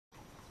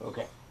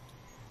Okay.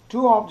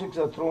 Two objects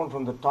are thrown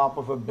from the top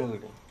of a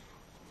building.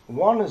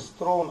 One is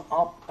thrown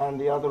up and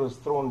the other is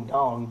thrown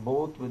down,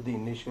 both with the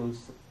initial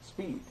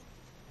speed.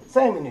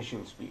 Same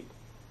initial speed.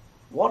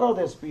 What are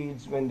their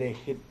speeds when they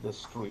hit the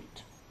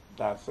street?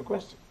 That's the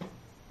question.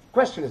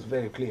 Question is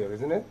very clear,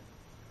 isn't it?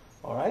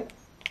 All right.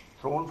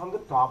 Thrown from the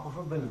top of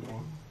a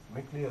building.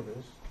 Let me clear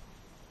this.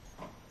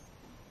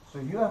 So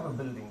you have a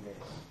building there.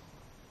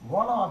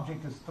 One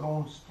object is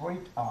thrown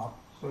straight up,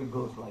 so it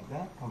goes like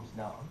that, comes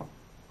down.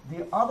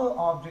 The other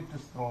object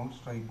is thrown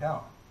straight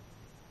down.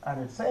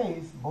 And it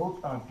says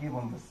both are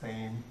given the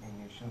same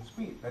initial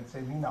speed. Let's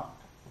say V naught.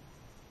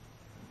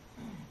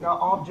 Now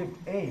object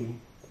A,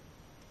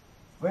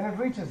 when it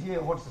reaches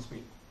here, what's the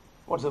speed?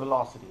 What's the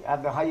velocity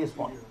at the highest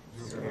point?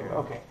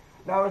 Zero. Okay.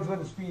 Now it's going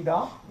to speed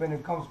up. When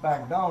it comes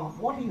back down,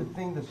 what do you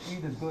think the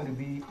speed is going to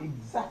be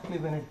exactly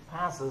when it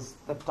passes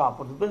the top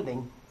of the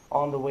building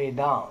on the way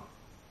down?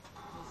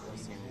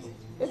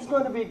 It's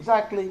going to be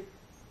exactly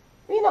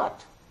V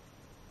naught.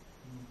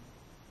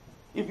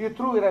 If you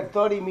threw it at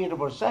 30 meters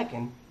per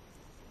second,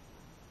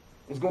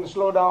 it's going to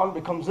slow down,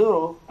 become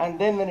zero, and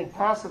then when it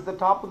passes the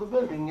top of the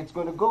building, it's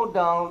going to go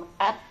down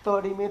at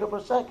 30 meters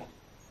per second.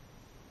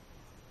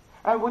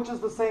 And which is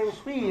the same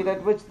speed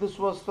at which this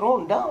was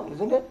thrown down,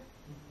 isn't it?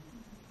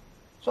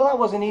 So that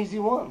was an easy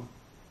one.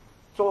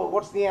 So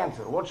what's the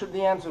answer? What should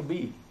the answer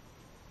be?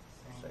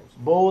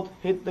 Both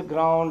hit the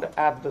ground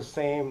at the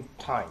same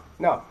time.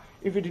 Now,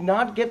 if you did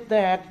not get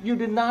that, you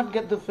did not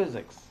get the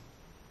physics.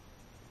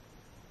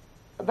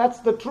 That's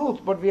the truth,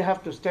 but we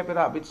have to step it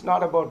up. It's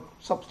not about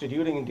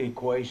substituting into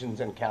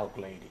equations and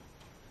calculating.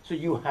 So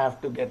you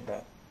have to get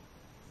that.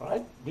 All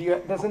right?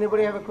 Does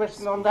anybody have a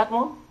question on that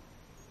one?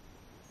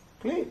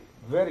 Clear?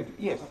 Very clear.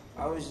 Yes?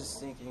 I was just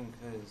thinking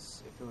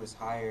because if it was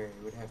higher,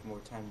 it would have more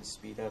time to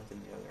speed up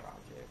than the other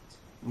object.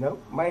 No,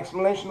 my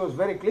explanation was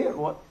very clear.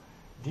 What?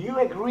 Do you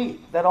agree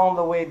that on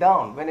the way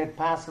down, when it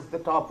passes the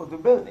top of the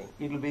building,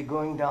 it will be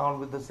going down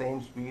with the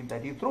same speed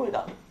that you threw it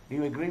up? Do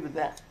you agree with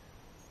that?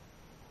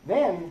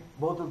 Then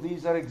both of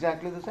these are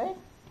exactly the same.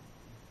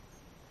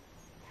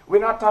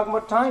 We're not talking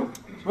about time.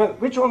 Well,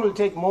 which one will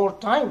take more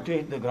time to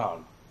hit the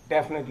ground?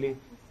 Definitely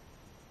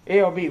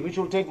A or B. Which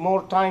will take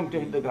more time to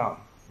hit the ground?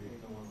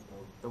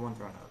 The one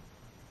thrown up.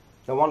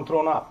 The one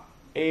thrown up.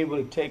 A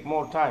will take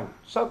more time.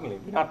 Certainly.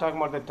 We're not talking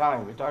about the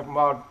time. We're talking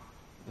about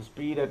the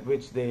speed at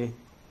which they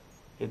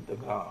hit the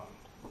ground.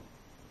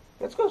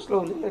 Let's go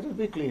slowly. Let it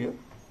be clear.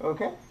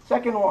 Okay?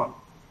 Second one.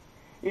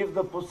 If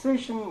the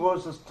position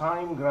versus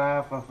time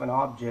graph of an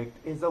object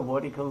is a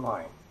vertical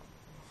line,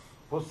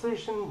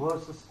 position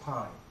versus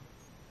time.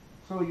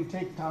 So you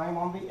take time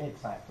on the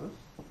x-axis.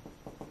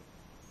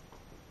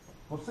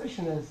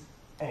 Position is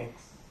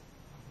x,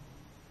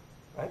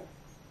 right,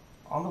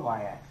 on the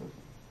y-axis.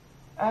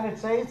 And it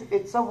says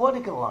it's a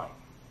vertical line.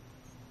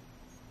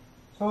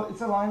 So it's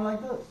a line like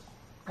this,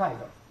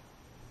 kind of.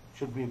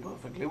 Should be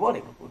perfectly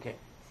vertical, okay.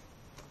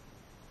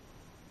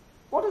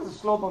 What is the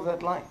slope of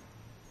that line?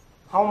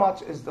 How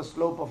much is the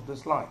slope of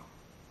this line?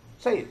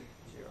 Say it.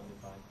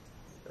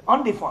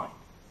 Undefined.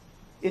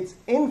 It's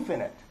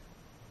infinite.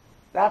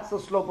 That's the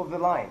slope of the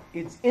line.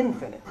 It's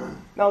infinite.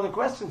 Now the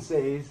question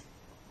says,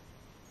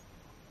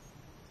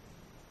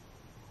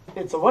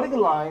 it's a vertical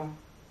line.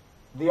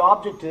 The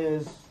object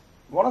is,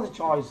 one of the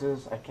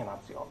choices, I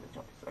cannot see all the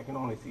choices. I can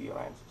only see your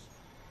answers.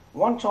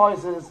 One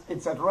choice is,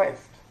 it's at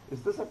rest.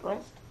 Is this at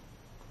rest?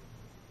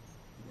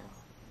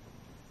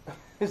 No.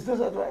 Is this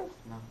at rest?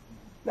 No.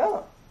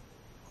 No.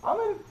 I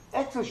mean,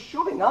 X is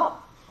shooting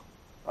up,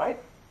 right?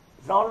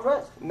 It's not at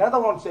rest. Another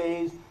one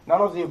says,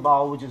 none of the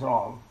above, which is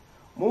wrong.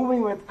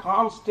 Moving with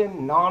constant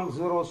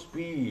non-zero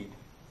speed.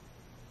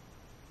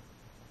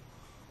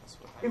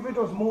 If it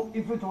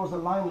was a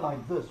line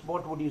like this,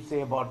 what would you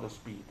say about the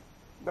speed?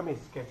 Let me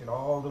sketch it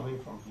all the way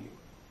from here.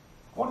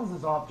 What is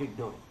this object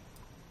doing?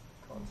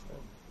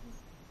 Constant.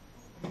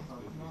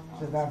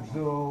 So that's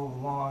 0,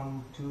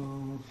 1,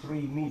 2, 3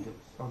 meters,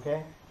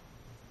 okay?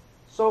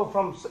 So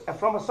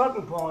from a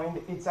certain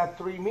point, it's at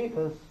 3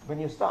 meters when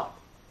you start.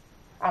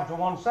 After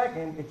 1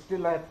 second, it's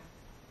still at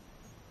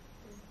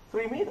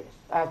 3 meters.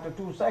 After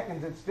 2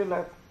 seconds, it's still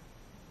at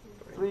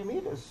 3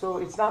 meters. So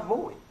it's not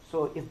moving.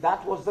 So if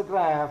that was the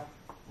graph,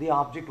 the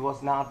object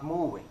was not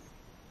moving.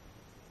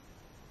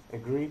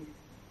 Agreed?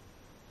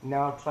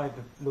 Now try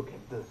to look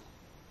at this.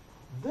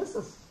 This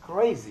is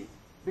crazy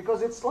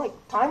because it's like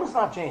time is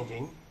not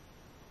changing.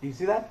 Do you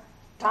see that?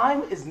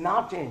 Time is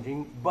not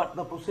changing, but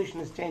the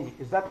position is changing.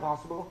 Is that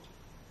possible?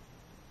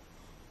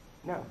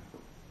 No.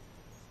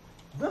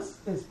 This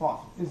is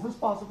possible. Is this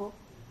possible?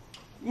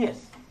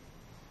 Yes.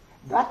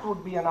 That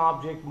would be an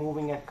object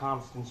moving at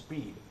constant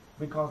speed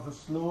because the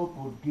slope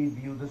would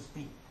give you the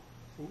speed.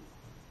 See?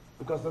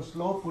 Because the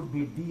slope would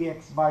be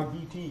dx by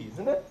dt,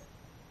 isn't it?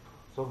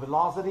 So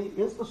velocity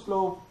is the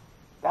slope.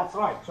 That's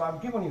right. So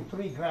I've given you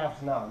 3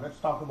 graphs now. Let's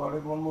talk about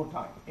it one more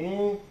time.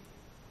 A,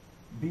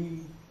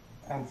 B,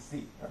 and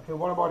C. Okay,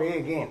 what about A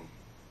again?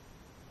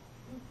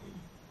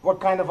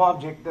 What kind of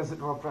object does it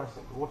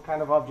represent? What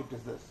kind of object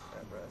is this?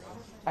 At rest.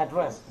 At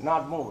rest,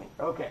 not moving.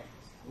 Okay.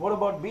 What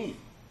about B?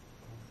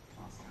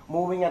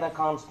 moving at a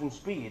constant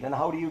speed. And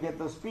how do you get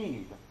the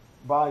speed?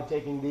 By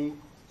taking the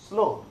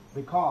slope,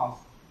 because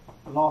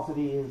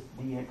velocity is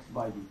dx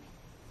by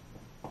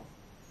dt.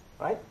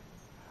 Right?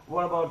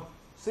 What about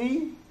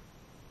c?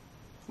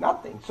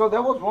 Nothing. So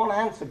there was one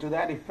answer to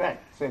that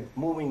effect, said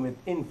moving with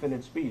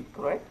infinite speed,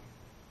 correct?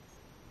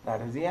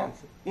 That is the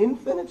answer.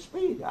 Infinite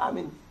speed. I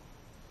mean,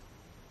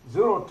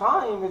 zero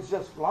time is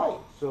just flying.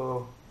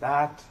 So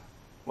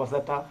was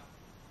that tough?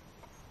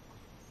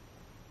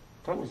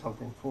 Tell me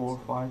something. 4,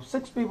 5,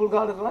 6 people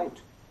got it right.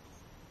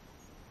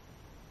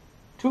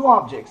 Two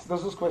objects.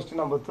 This is question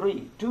number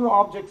 3. Two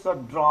objects are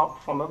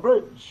dropped from a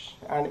bridge,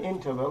 an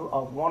interval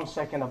of 1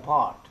 second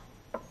apart.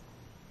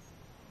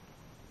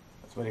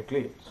 That's very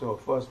clear. So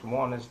first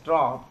one is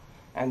dropped,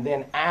 and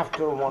then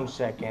after 1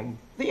 second,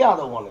 the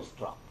other one is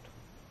dropped.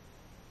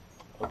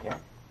 Okay.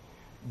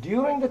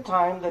 During the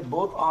time that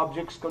both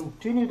objects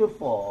continue to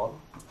fall,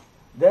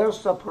 their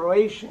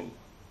separation.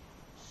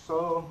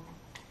 So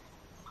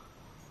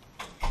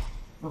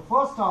the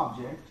first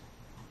object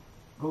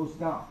goes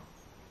down.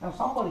 Now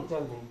somebody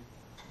tell me,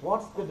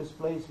 what's the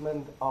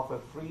displacement of a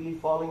freely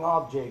falling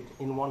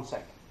object in 1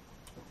 second?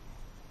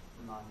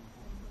 9.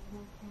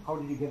 How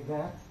did you get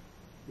that?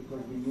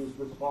 Because we use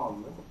this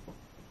formula.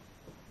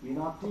 V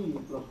naught t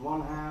plus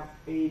 1/2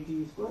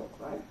 AT squared,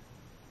 right?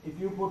 If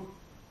you put,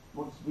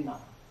 what's V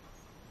naught?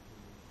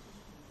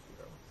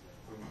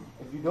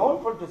 If you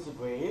don't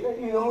participate,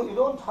 you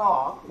don't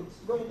talk, it's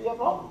going to be a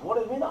problem. What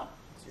is V naught?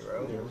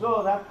 0.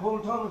 So that whole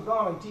term is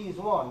gone and t is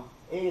 1.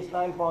 A is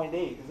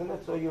 9.8, isn't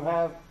it? So you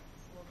have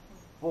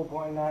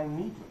 4.9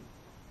 meters.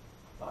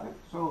 Right?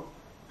 So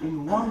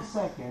in 1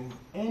 second,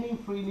 any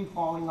freely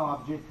falling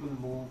object will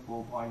move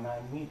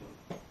 4.9 meters,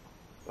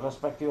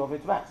 irrespective of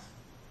its mass.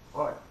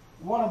 All right.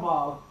 What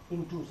about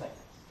in 2 seconds?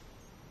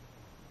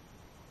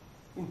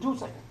 In 2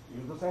 seconds,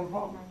 use the same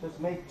formula. Just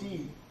make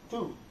t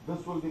 2.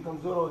 This will become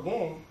 0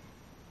 again.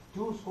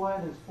 2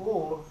 squared is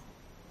 4.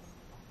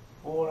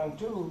 4 and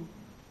 2.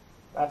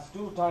 That's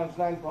 2 times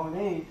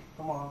 9.8.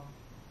 Come on.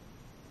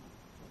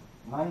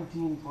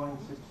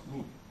 19.6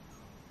 meters.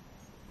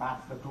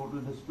 That's the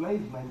total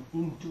displacement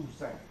in 2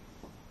 seconds.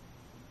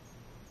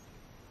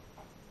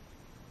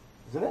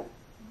 Isn't it?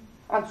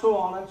 And so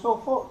on and so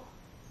forth.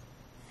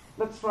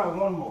 Let's try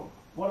one more.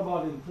 What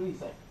about in 3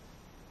 seconds?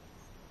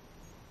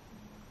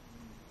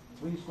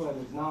 3 squared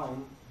is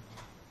 9.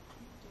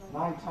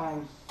 9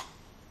 times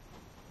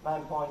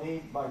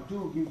 9.8 by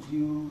 2 gives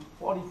you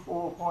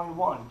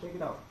 44.1. Check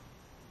it out.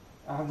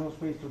 I have no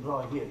space to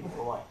draw here. You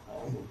know why?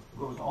 It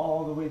goes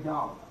all the way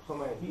down,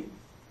 somewhere here.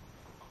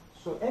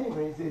 So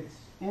anyways, it's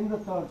in the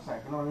 3rd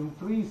second, or in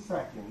 3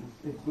 seconds,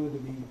 it's going to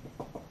be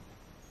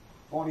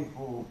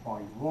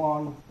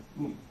 44.1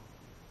 meters.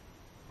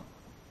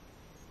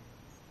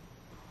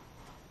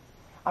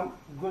 I'm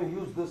going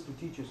to use this to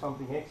teach you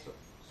something extra.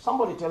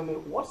 Somebody tell me,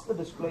 what's the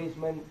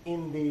displacement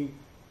in the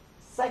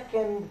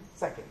second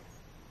second?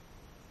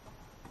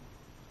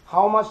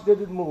 How much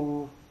did it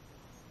move?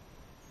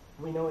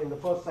 We know in the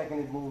 1st second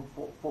it moved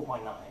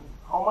 4.9.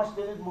 How much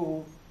did it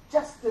move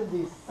just in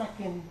the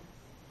second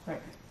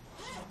second?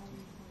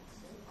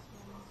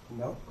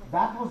 No.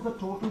 That was the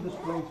total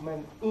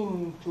displacement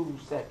in 2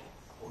 seconds.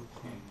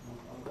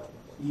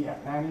 Yeah,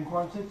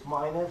 19.6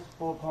 minus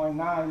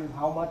 4.9 is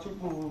how much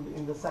it moved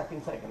in the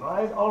second second,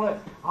 right? All right.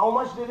 How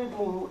much did it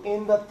move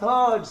in the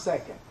 3rd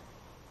second?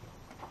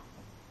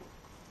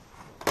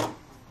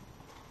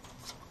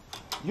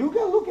 You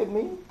can look at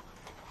me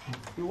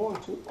if you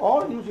want to,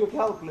 or use your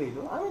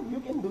calculator. I mean, you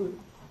can do it.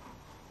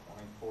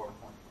 24.4.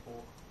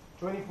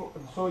 24.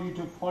 So you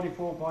took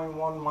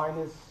 44.1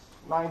 minus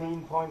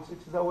 19.6.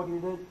 Is that what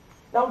you did?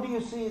 Now, do you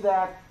see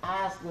that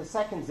as the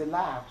seconds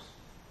elapse,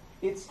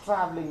 it's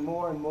traveling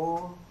more and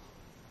more?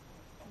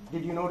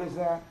 Did you notice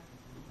that?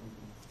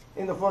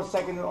 In the 1st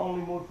second, it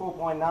only moved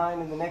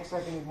 4.9. In the next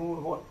second, it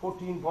moved what,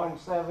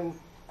 14.7.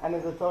 And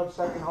in the 3rd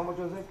second, how much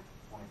was it?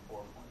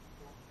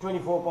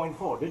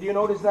 24.4. Did you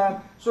notice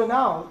that? So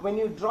now, when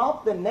you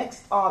drop the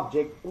next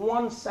object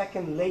 1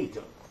 second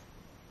later,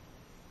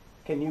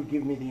 can you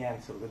give me the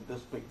answer with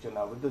this picture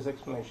now, with this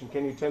explanation?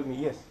 Can you tell me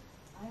yes?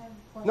 I have a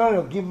question.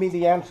 No, give me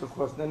the answer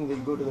first, then we'll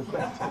go to the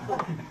question.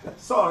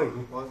 Sorry.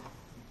 What?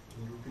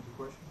 Can you repeat the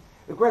question?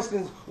 The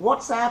question is,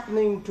 what's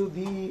happening to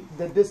the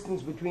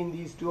distance between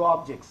these two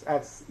objects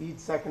as each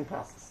second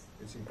passes?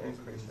 It's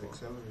increasing, it's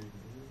accelerating.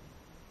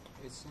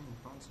 It's same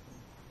constant.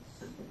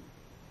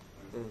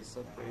 The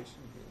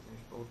separation,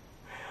 there's both.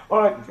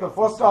 All right, the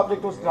first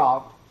object was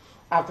dropped.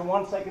 After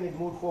 1 second, it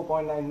moved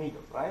 4.9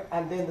 meters, right?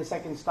 And then the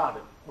second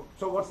started.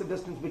 So what's the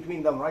distance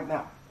between them right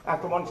now?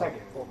 After 1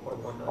 second?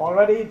 4.19.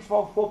 Already it's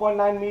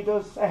 4.9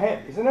 meters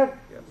ahead, isn't it?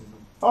 Yes.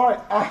 All right,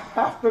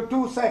 after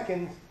 2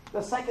 seconds,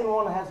 the second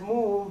one has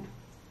moved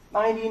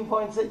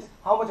 19.6.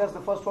 How much has the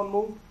first one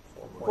moved?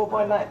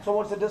 4.9. So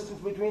what's the distance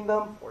between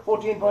them?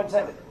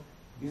 14.7.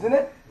 Isn't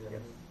it?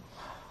 Yes.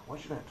 Why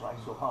should I try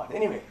so hard?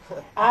 Anyway,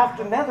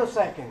 after another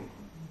second,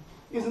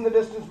 isn't the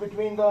distance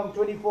between them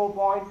 24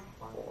 point?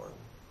 4.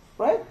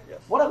 Right?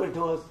 Yes. Whatever it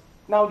was.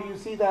 Now do you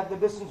see that the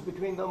distance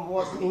between them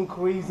was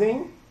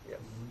increasing? Yes.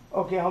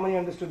 Okay, how many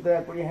understood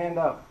that? Put your hand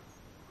up.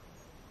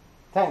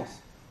 Thanks.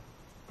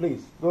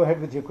 Please, go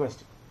ahead with your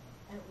question.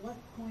 At what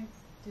point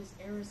does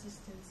air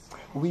resistance catch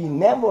We up?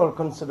 never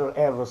consider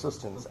air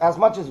resistance. As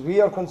much as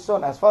we are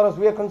concerned, as far as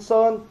we are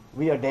concerned,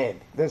 we are dead.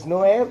 There's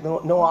no air,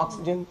 no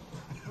oxygen.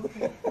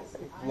 Okay, 'cause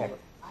Never.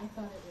 I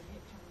thought it would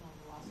hit terminal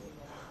velocity at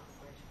a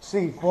bridge.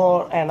 See,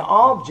 for an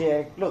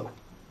object, look,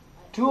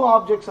 two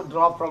objects are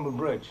dropped from a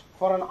bridge.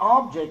 For an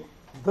object,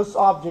 this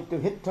object to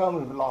hit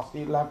terminal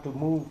velocity, it'll have to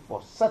move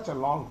for such a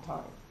long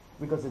time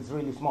because it's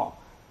really small.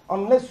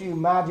 Unless you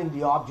imagine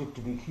the object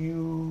to be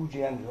huge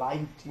and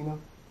light, you know.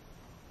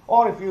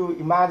 Or if you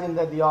imagine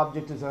that the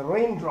object is a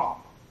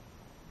raindrop.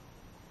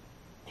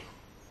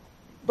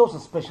 Those are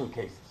special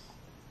cases.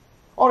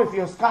 Or if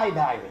you're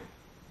skydiving,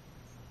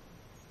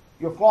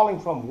 you're falling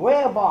from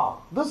way above.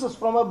 This is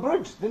from a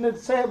bridge. Didn't it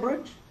say a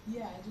bridge?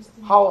 Yeah, I just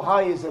didn't. How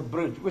high is a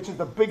bridge? Which is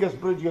the biggest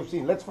bridge you've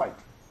seen? Let's fight.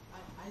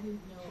 I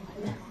didn't know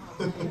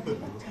how high it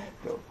would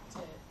take No.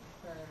 for.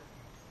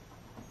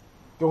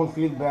 Don't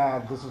feel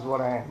bad. This is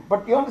what I am.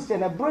 But you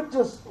understand, a bridge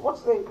is,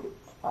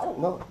 I don't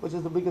know, which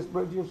is the biggest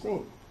bridge you've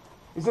seen?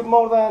 Is it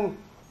more than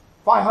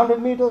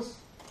 500 meters?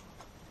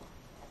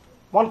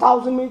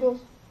 1,000 meters?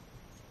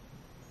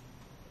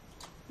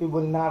 It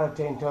will not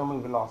attain terminal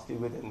velocity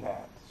within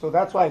that. So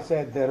that's why I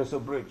said there is a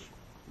bridge.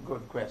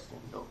 Good question,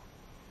 though.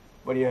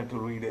 But you have to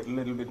read it a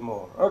little bit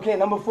more. Okay,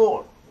 number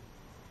 4.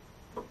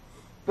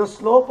 The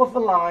slope of a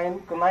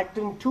line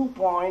connecting 2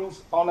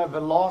 points on a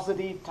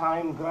velocity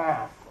time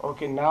graph.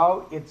 Okay,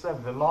 now it's a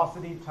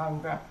velocity time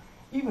graph.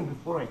 Even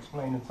before I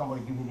explain it,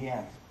 somebody give me the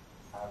answer.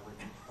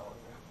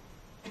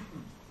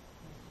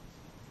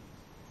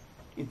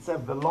 It's a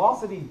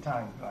velocity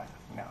time graph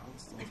now.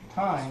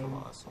 Time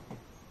Velocity.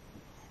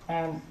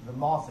 and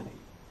velocity,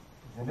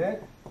 isn't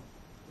it?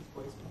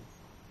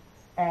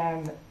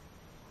 And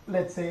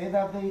let's say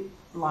that the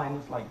line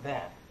is like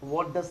that.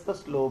 What does the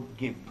slope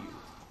give you?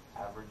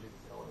 Average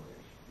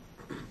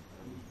acceleration.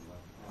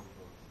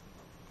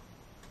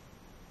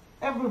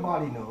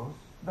 Everybody knows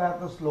that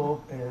the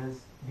slope is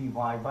dy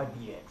by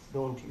dx,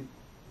 don't you?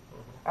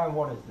 And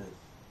what is this?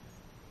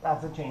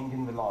 That's a change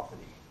in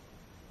velocity.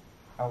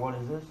 And what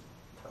is this?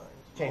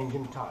 Change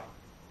in time.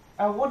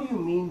 And what do you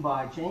mean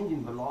by change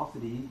in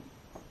velocity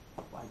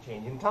by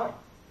change in time?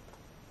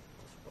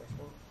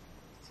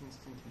 It's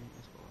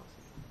instantaneous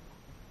velocity.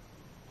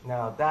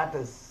 Now that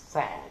is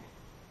sad.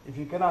 If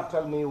you cannot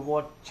tell me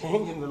what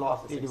change in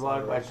velocity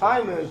divided by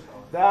time is,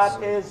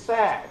 that is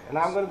sad. And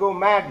I'm going to go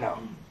mad now.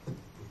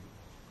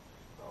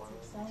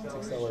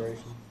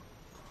 Acceleration.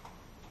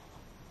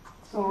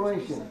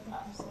 Acceleration.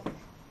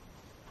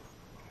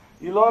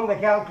 You learn the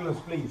calculus,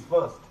 please,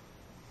 first.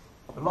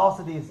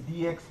 Velocity is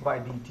dx by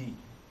dt.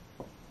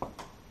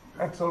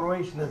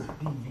 Acceleration is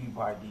dv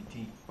by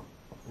dt.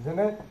 Isn't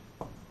it?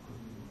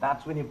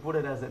 That's when you put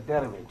it as a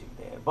derivative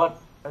there.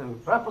 But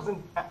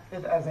represent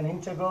it as an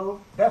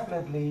integral,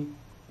 definitely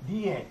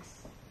dx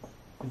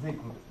is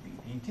equal to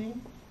dt.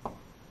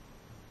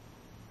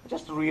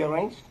 Just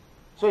rearranged.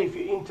 So if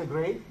you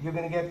integrate, you're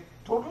going to get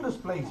total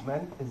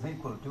displacement is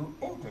equal to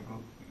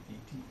integral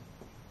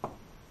dt.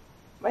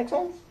 Make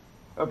sense?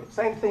 Okay,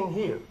 same thing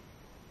here.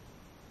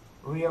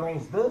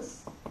 Rearrange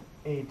this,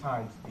 a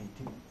times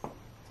dt.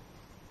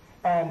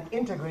 And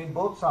integrate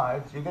both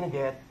sides, you're going to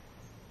get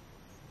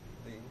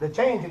the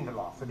change in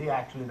velocity,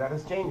 actually that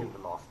is change in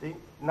velocity,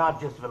 not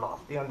just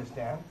velocity,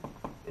 understand,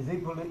 is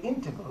equal to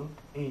integral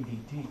a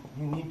dt.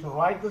 You need to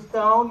write this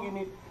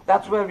down,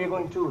 that's where we're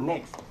going to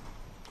next.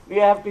 We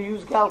have to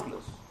use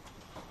calculus.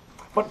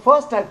 But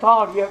first I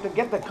thought we have to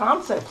get the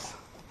concepts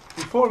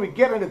before we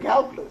get into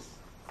calculus.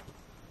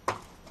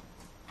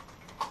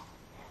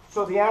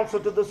 So the answer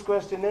to this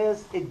question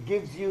is, it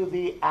gives you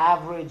the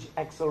average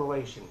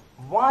acceleration.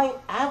 Why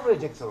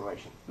average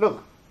acceleration?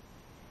 Look,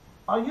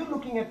 are you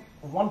looking at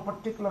one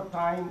particular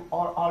time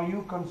or are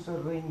you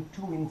considering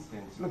 2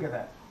 instants? Look at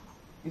that.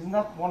 Isn't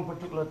that one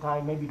particular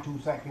time, maybe 2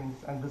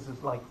 seconds, and this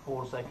is like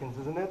 4 seconds,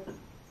 isn't it?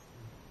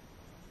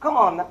 Come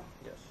on now.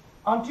 Yes.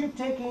 Aren't you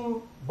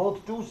taking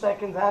both 2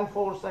 seconds and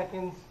 4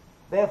 seconds?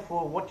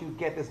 Therefore, what you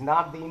get is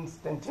not the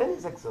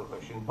instantaneous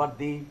acceleration, but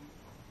the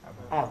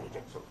average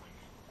acceleration.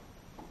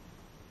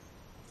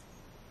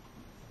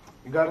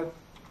 You got it?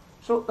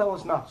 So that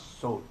was not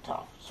so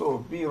tough. So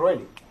be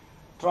ready.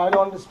 Try to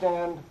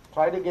understand,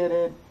 try to get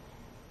it.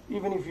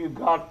 Even if you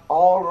got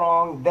all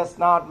wrong, does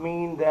not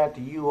mean that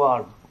you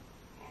are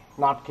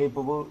not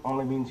capable,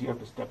 only means you have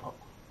to step up.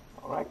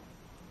 All right?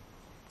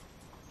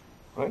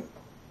 Right?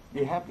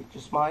 Be happy,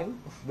 just smile.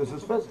 This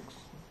is physics.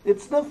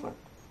 It's different.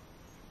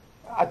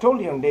 I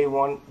told you on day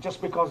 1,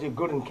 just because you're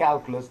good in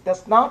calculus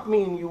does not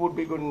mean you would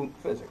be good in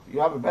physics. You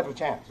have a better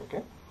chance,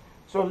 okay?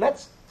 So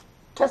let's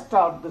test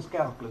out this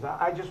calculus.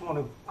 I just want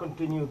to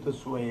continue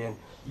this way and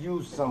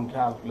use some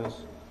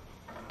calculus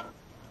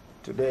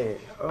today.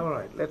 All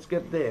right, let's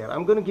get there.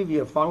 I'm going to give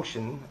you a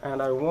function,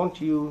 and I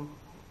want you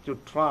to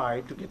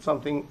try to get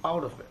something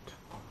out of it.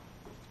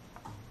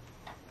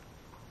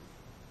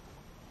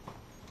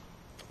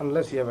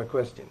 Unless you have a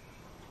question.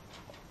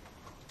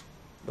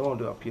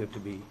 Don't appear to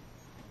be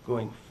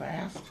going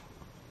fast.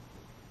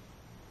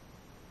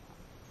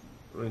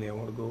 Really, I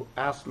want to go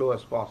as slow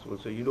as possible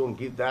so you don't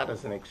give that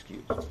as an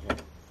excuse. Okay?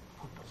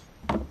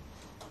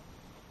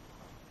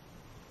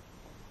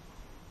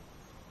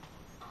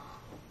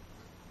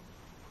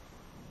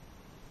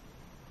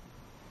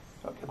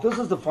 Okay, this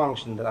is the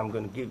function that I'm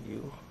going to give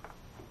you.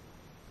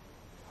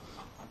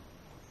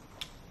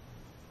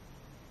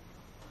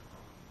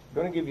 I'm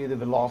going to give you the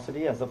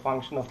velocity as a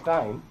function of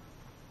time.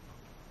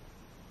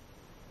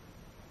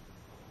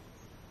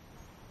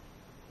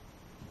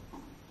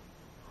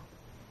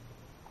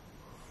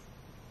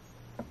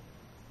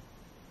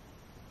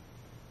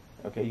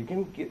 Okay, you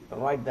can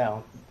write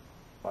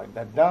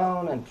that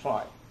down and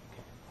try.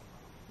 Okay.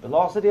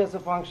 Velocity as a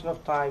function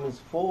of time is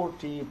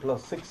 4t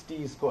plus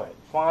 6t squared.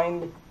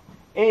 Find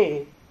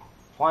A,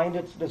 find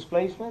its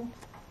displacement.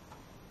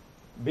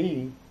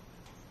 B,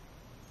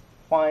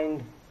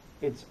 find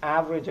its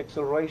average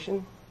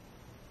acceleration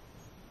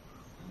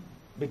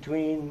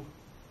between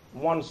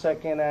 1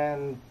 second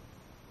and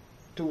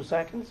 2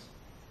 seconds.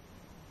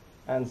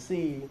 And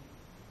C,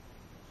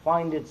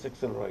 find its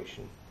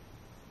acceleration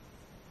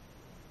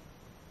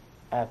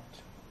at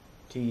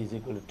t is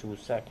equal to 2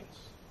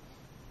 seconds.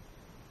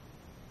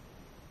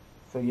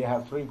 So you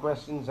have 3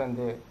 questions,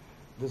 and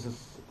this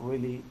is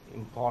really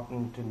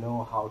important to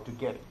know how to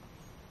get it.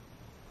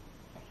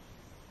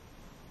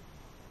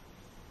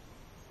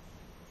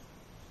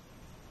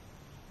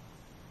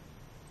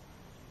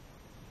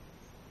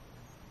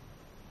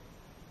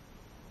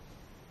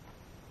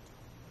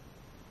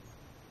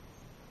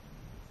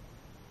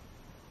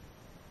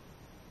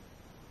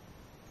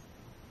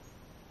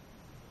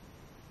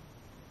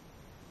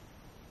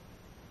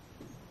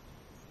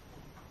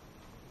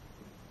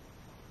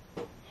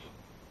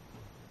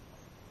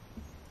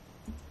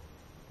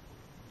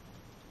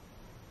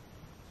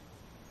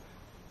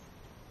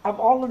 I've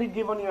already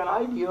given you an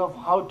idea of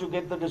how to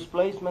get the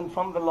displacement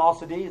from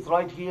velocity. It's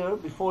right here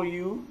before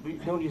you.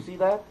 Don't you see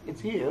that?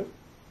 It's here.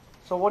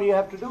 So what do you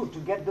have to do to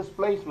get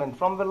displacement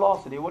from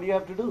velocity? What do you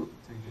have to do?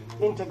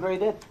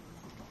 Integrate it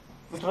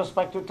with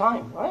respect to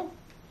time, right?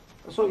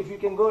 So if you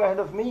can go ahead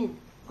of me,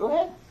 go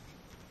ahead.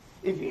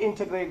 If you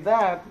integrate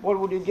that, what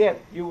would you get?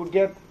 You would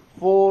get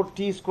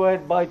 4t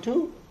squared by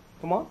 2.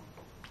 Come on.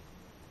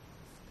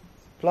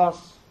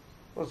 Plus,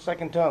 what's the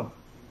second term?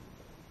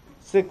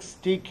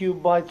 6t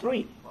cubed by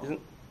 3. Isn't?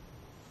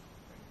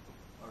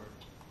 Or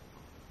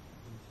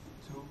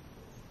 2.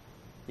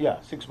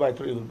 Yeah, 6 by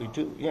 3 will be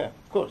 2. Yeah,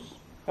 of course.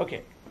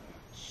 Okay.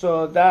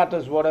 So that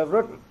is what I've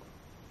written.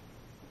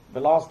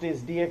 Velocity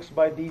is dx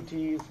by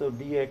dt, so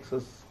dx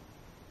is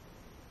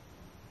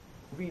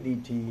v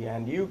dt,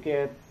 and you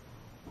get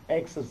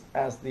x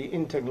as the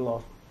integral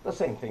of the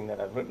same thing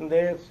that I've written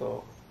there.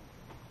 So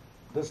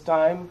this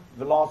time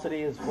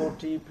velocity is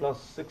 4t plus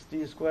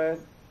 6t squared.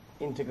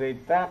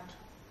 Integrate that.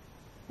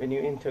 When you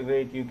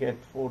integrate, you get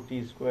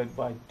 4t squared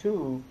by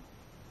 2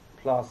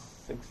 plus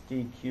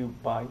 6t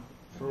cubed by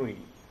 3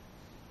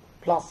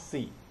 plus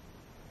c.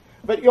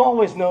 But you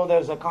always know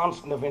there's a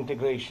constant of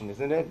integration,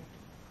 isn't it?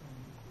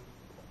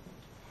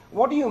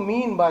 What do you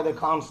mean by the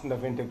constant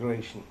of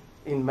integration?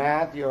 In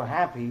math, you're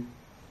happy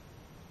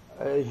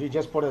if you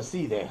just put a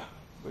c there,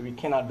 but we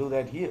cannot do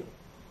that here.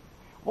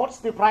 What's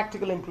the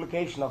practical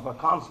implication of a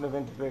constant of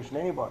integration?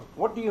 Anybody?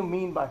 What do you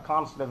mean by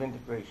constant of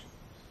integration?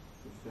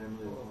 The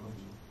family of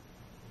functions.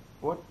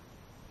 What?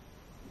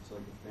 It's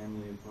like a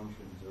family of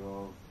functions. They're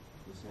all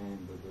the same,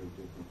 but they're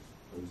different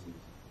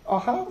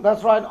places.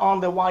 That's right. On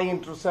the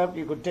y-intercept,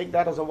 you could take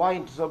that as a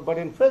y-intercept. But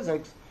in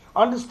physics,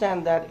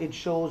 understand that it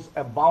shows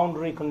a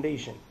boundary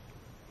condition.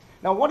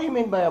 Now, what do you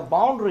mean by a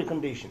boundary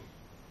condition?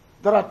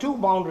 There are 2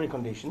 boundary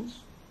conditions.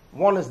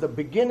 One is the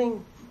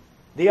beginning.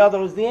 The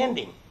other is the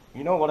ending.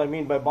 You know what I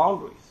mean by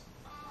boundaries.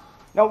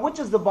 Now, which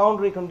is the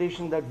boundary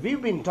condition that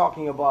we've been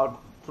talking about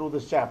through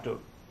this chapter?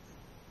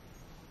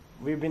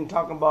 We've been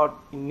talking about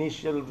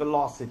initial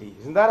velocity.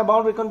 Isn't that a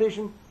boundary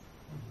condition?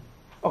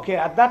 Okay,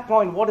 at that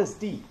point, what is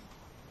t?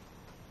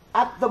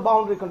 At the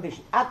boundary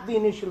condition, at the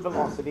initial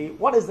velocity,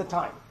 what is the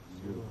time?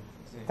 0.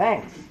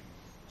 Thanks.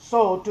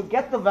 So, to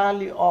get the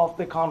value of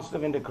the constant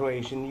of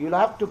integration, you'll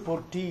have to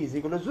put t is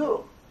equal to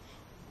 0.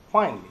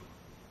 Finally.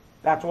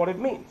 That's what it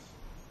means.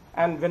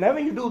 And whenever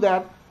you do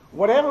that,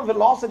 whatever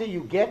velocity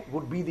you get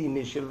would be the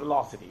initial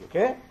velocity,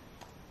 okay?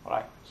 All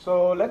right,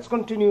 so let's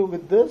continue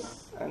with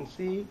this and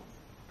see.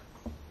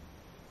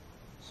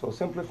 So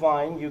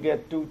simplifying, you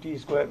get 2t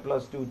squared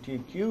plus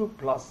 2t cubed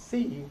plus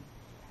c,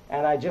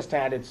 and I just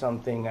added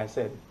something. I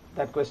said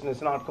that question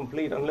is not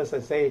complete unless I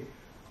say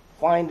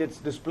find its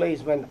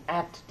displacement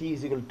at t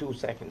is equal to 2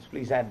 seconds.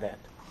 Please add that.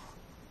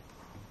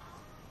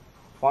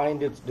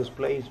 Find its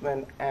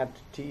displacement at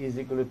t is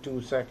equal to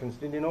 2 seconds.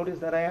 Did you notice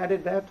that I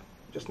added that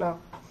just now?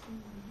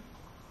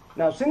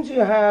 Now, since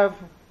you have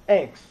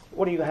x,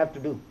 what do you have to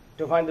do?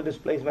 To find the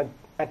displacement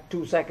at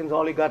 2 seconds,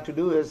 all you got to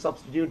do is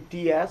substitute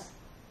t as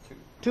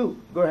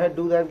 2. Go ahead,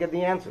 do that, get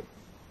the answer.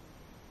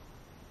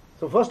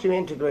 So first you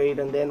integrate,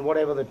 and then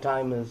whatever the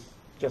time is,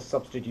 just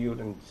substitute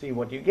and see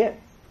what you get.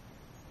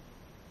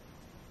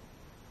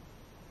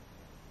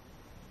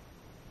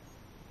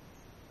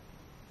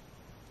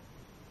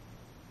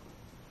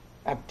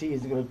 At t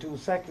is equal to 2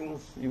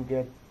 seconds, you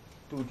get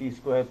 2t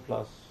squared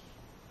plus.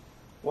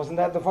 Wasn't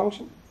that the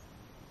function?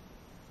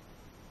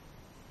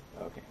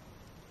 Okay.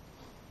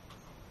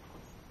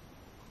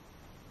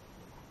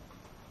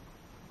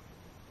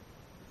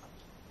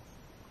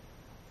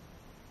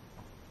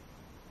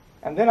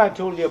 And then I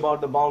told you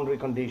about the boundary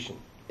condition.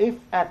 If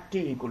at t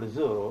equal to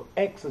 0,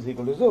 x is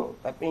equal to 0,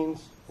 that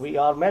means we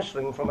are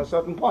measuring from a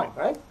certain point,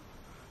 right?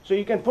 So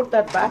you can put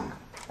that back,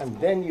 and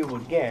then you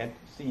would get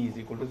c is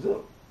equal to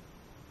 0.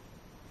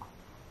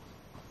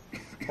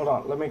 Hold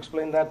on, let me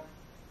explain that.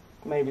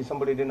 Maybe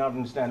somebody did not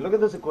understand. Look at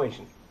this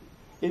equation.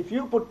 If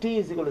you put t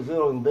is equal to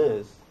 0 in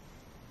this,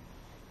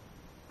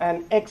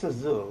 and x is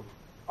 0,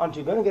 aren't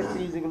you going to get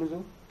c is equal to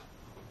 0?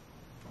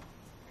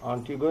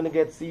 Aren't you going to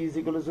get c is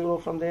equal to 0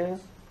 from there?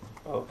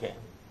 Okay.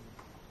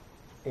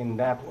 In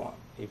that one,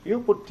 if you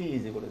put t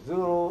is equal to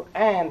 0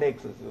 and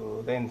x is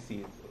 0, then c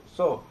is 0.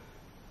 So,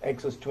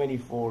 x is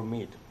 24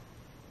 meters.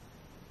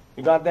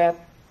 You got that?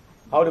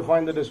 How to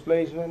find the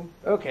displacement?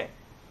 Okay.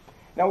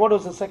 Now, what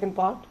was the second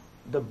part?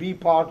 The B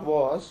part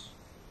was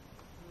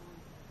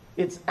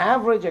its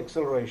average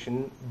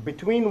acceleration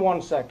between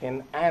 1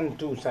 second and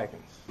 2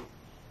 seconds.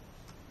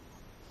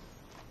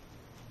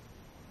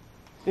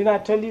 Didn't I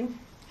tell you?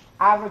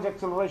 Average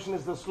acceleration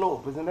is the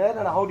slope, isn't it?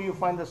 And how do you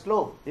find the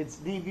slope? It's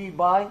dv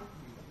by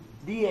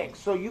dx.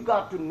 So you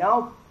got to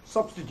now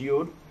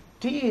substitute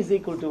t is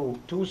equal to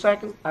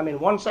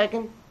 1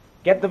 second,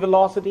 get the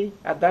velocity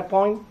at that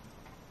point,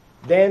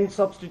 then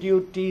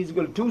substitute t is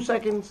equal to 2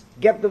 seconds,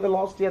 get the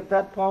velocity at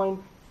that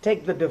point,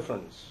 take the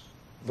difference,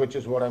 which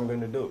is what I'm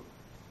going to do.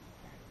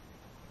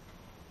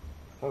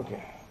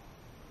 Okay,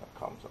 that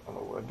comes all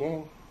over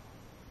again.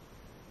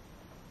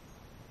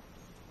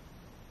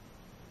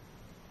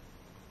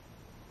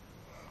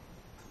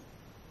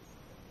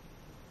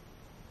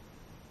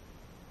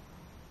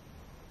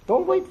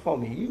 Don't wait for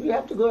me. You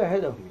have to go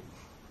ahead of me.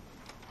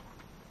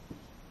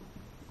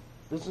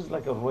 This is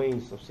like a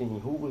race of seeing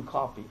who will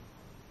copy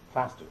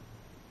faster.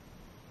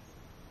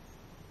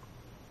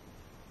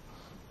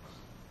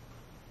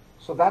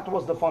 So that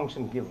was the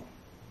function given.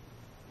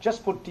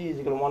 Just put t is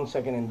equal to 1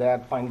 second in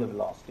that, find the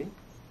velocity.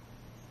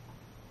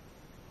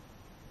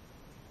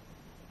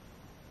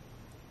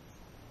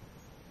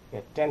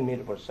 Get 10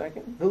 meters per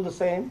second. Do the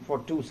same for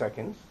 2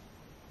 seconds.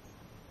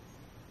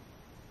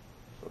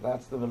 So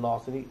that's the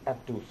velocity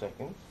at 2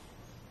 seconds.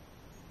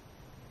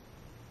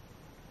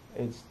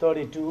 It's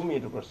 32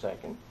 meters per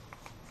second.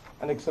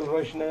 And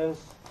acceleration is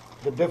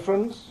the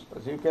difference.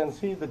 As you can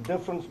see, the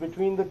difference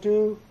between the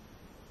two.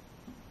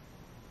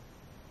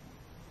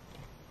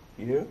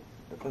 Here,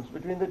 difference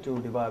between the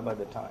two divided by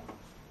the time.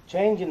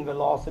 Change in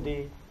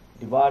velocity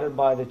divided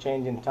by the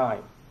change in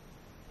time.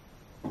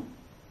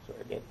 So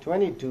I get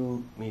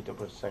 22 meters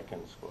per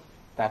second squared.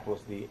 That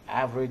was the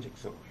average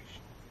acceleration.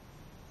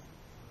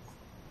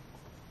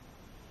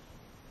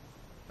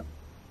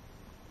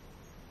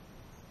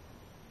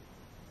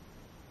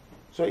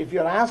 So if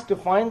you're asked to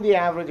find the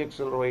average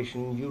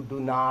acceleration, you do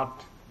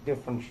not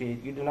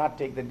differentiate, you do not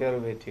take the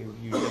derivative,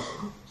 you just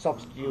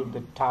substitute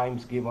the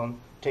times given,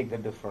 take the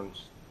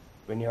difference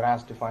when you're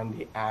asked to find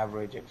the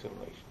average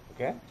acceleration.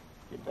 Okay?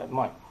 Keep that in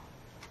mind.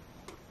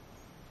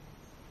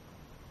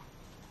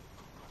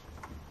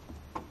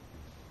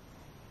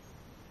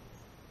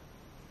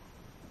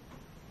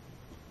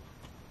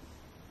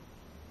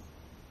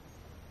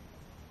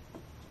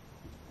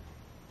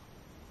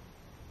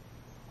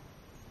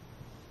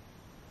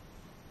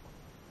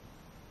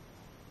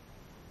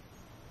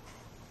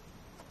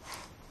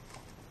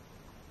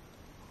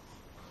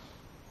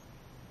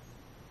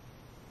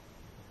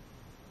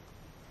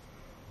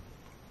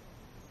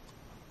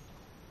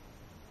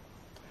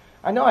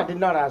 I know I did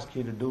not ask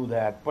you to do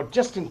that, but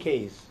just in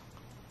case,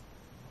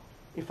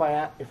 if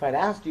I'd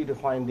asked you to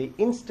find the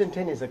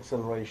instantaneous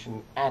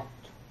acceleration at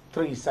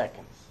 3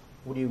 seconds,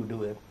 would you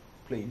do it,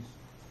 please?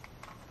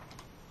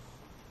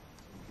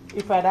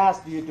 If I'd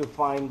asked you to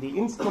find the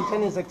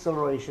instantaneous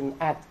acceleration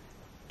at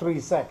 3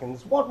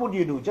 seconds, what would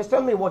you do? Just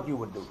tell me what you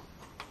would do.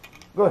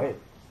 Go ahead.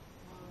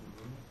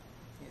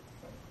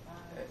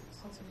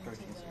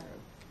 Approaching zero.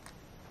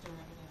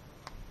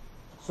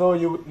 So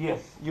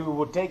you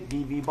would take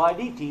dv by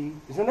dt,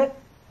 isn't it?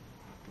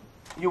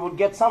 You would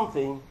get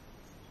something.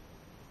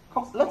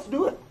 Come, let's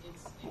do it.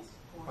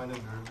 Find a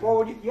derivative. What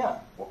would you? Yeah.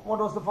 What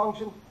was the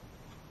function?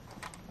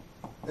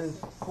 Is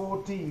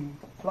 4t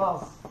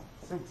plus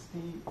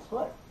 6t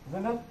squared,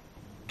 isn't it?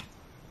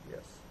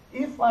 Yes.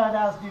 If I had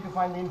asked you to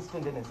find the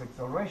instantaneous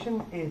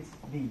acceleration, it's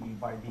dv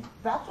by dt.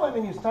 That's why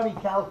when you study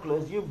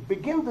calculus, you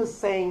begin this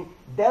saying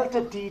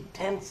delta t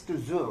tends to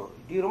 0.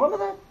 Do you remember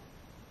that?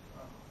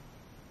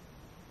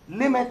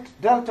 Limit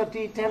delta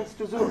t tends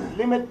to 0.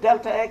 Limit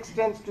delta x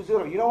tends to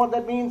 0. You know what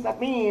that means? That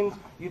means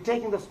you're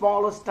taking the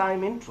smallest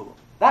time interval.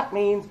 That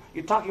means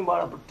you're talking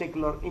about a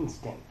particular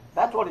instant.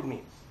 That's what it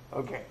means.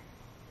 Okay.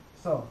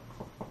 So,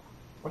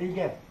 what do you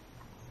get?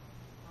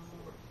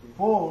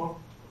 4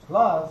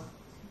 plus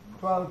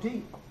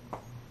 12t.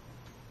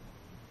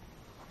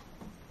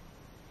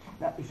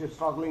 Now, if you're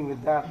struggling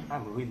with that,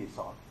 I'm really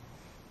sorry.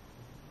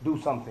 do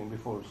something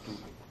before it's too late.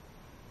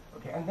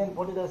 Okay, and then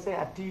what did I say?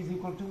 At t is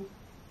equal to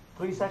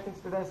 3 seconds,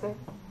 did I say?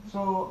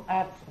 So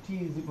at t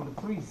is equal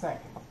to 3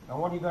 seconds. Now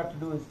what you got to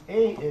do is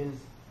A is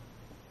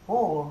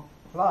 4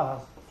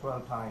 plus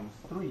 12 times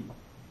 3,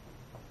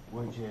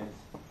 which is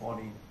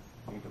 40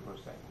 meter per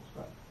second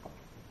squared.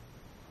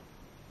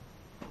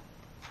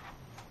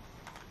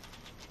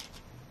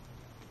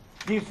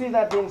 Do you see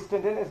that the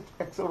instantaneous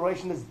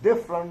acceleration is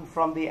different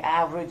from the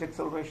average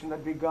acceleration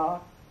that we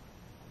got?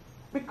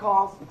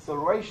 Because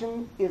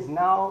acceleration is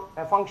now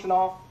a function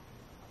of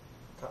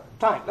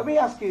time. Let me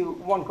ask you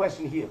one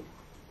question here.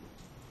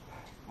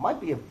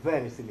 Might be a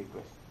very silly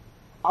question.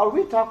 Are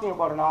we talking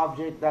about an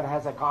object that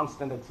has a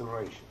constant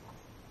acceleration?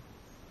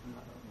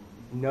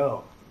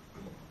 No.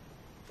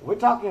 We're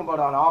talking about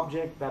an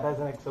object that has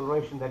an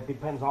acceleration that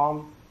depends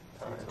on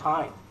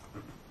time.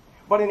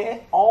 But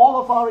in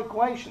all of our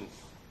equations,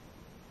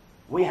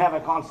 we have a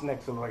constant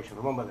acceleration.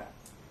 Remember that.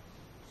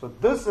 So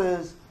this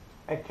is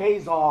a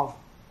case of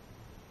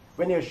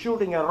when you're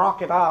shooting a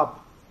rocket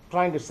up,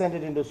 trying to send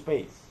it into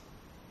space.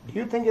 Do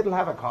you think it'll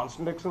have a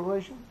constant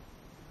acceleration?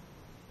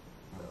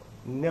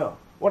 No.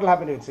 What will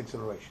happen to its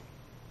acceleration?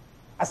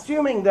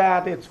 Assuming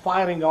that it's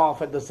firing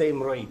off at the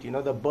same rate, you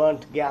know, the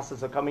burnt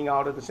gases are coming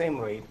out at the same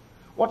rate,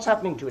 what's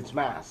happening to its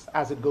mass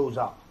as it goes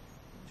up?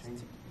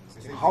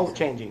 How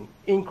changing?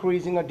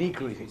 Increasing or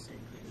decreasing?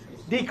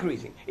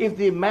 Decreasing. If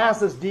the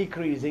mass is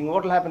decreasing,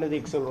 what will happen to the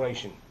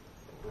acceleration?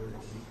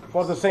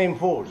 For the same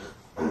force.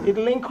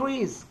 It'll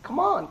increase. Come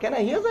on, can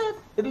I hear that?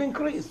 It'll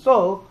increase.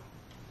 So,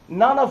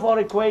 none of our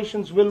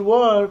equations will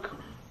work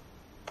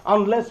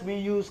unless we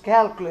use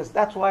calculus.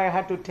 That's why I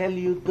had to tell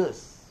you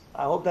this.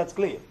 I hope that's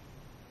clear.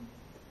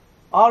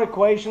 Our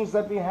equations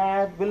that we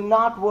had will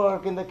not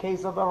work in the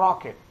case of a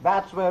rocket.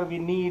 That's where we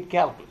need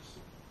calculus.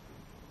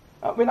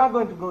 We're not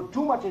going to go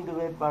too much into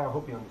it, but I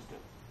hope you understood.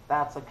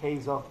 That's a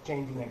case of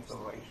changing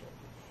acceleration.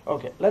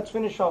 Okay, let's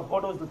finish off.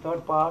 What was the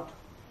third part?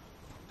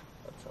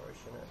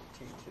 Acceleration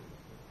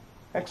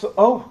at t2.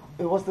 Oh,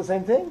 it was the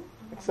same thing?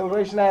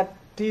 Acceleration at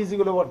t is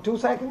equal to what, 2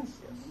 seconds?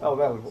 Yes. Oh,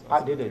 well,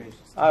 I did it.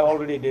 I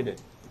already did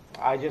it.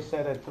 I just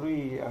said at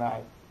 3 and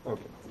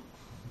okay.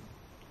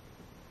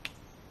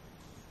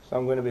 So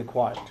I'm going to be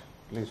quiet,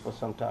 at least for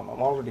some time.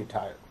 I'm already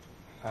tired.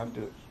 I have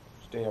to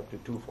stay up to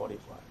 2:45.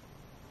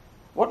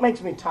 What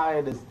makes me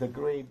tired is the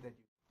grade that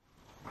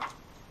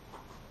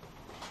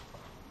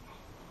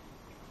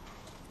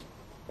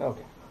you...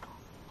 Okay.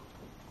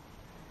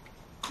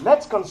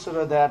 Let's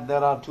consider that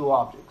there are two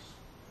objects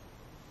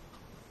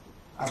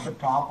at the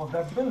top of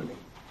that building.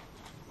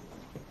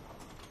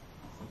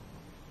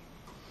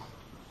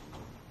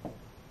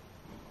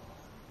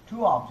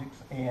 Two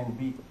objects, A and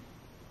B.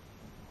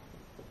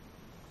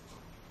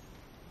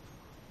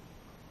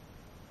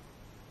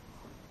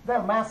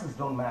 Their masses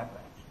don't matter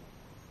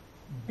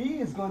actually. B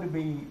is going to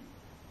be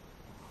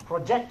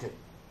projected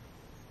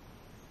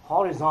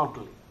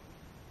horizontally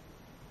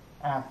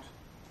at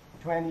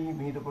 20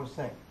 meters per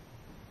second.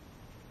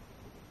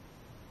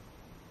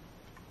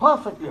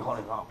 Perfectly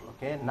horizontal,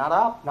 okay? Not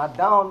up, not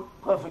down,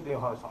 perfectly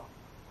horizontal.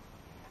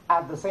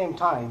 At the same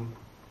time,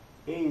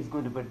 A is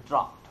going to be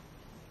dropped.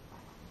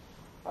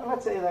 Now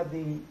let's say that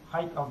the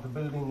height of the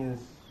building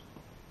is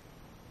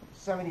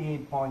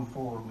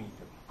 78.4 meters.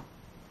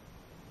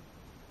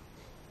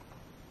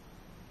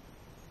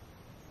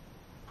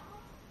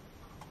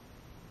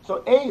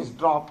 So A is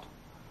dropped,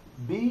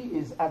 B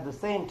is at the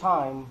same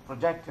time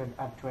projected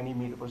at 20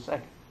 meters per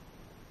second.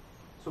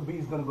 So B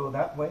is going to go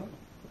that way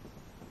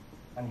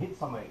and hit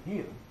somewhere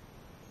here,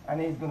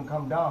 and A is going to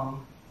come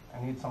down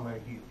and hit somewhere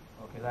here.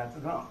 Okay, that's the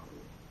ground.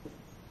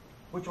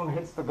 Which one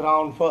hits the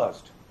ground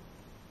first?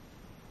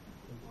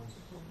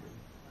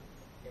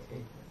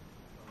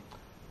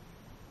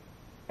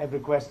 Every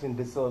question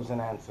deserves an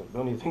answer,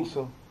 don't you think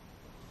so?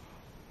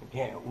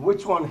 Okay,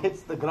 which one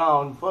hits the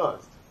ground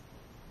first?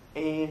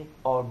 A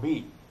or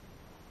B?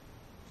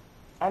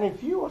 And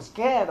if you are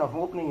scared of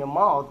opening your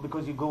mouth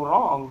because you go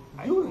wrong,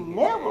 you'll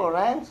never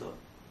answer.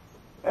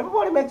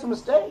 Everybody makes a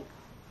mistake.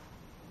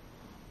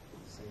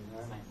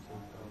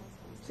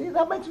 See,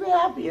 that makes me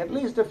happy. At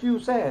least a few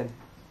said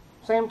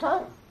same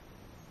time.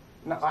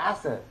 Now,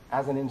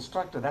 as an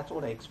instructor, that's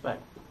what I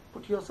expect.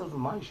 Put yourself in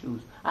my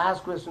shoes. I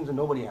ask questions and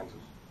nobody answers.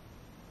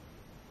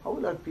 How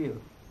will that feel?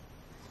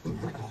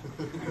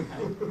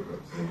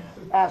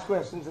 Ask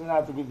questions and I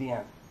have to give the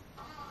answer.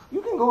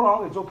 You can go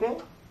wrong, it's okay.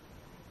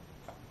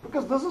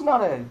 Because this is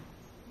not a,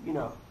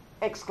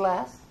 X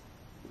class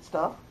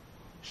stuff.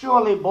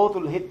 Surely both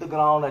will hit the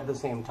ground at the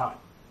same time.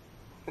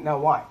 Now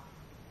why?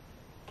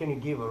 Can you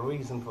give a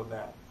reason for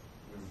that?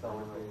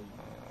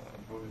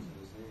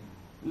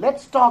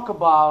 Let's talk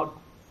about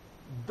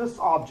this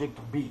object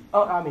B.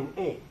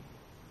 A.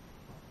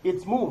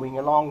 It's moving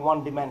along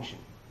one dimension.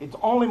 It's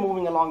only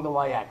moving along the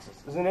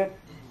y-axis, isn't it?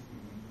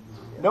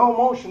 No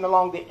motion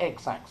along the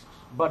x-axis.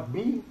 But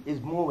B is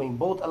moving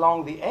both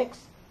along the x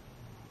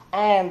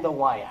and the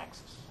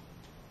y-axis.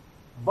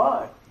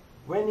 But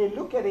when you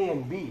look at A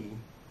and B,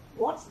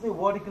 what's the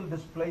vertical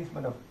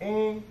displacement of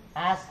A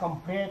as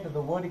compared to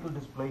the vertical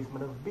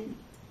displacement of B?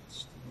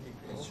 It's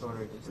A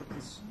shorter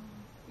distance.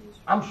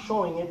 I'm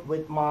showing it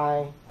with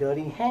my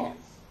dirty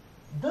hands.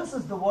 This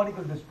is the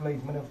vertical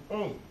displacement of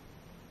A.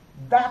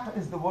 That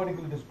is the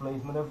vertical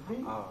displacement of B.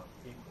 Oh,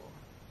 Equal.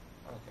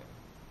 okay.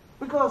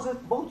 Because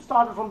it both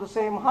started from the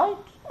same height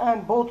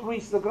and both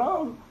reached the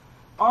ground.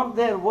 Aren't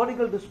their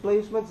vertical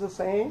displacements the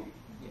same?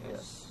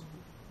 Yes.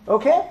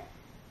 Okay?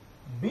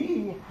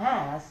 B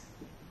has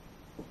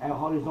a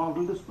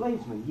horizontal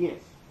displacement, yes.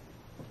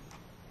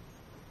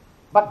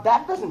 But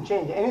that doesn't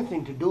change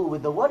anything to do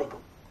with the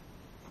vertical.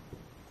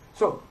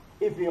 So,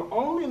 if you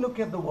only look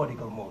at the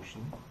vertical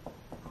motion,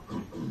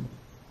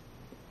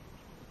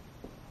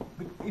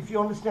 if you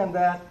understand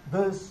that,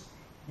 this,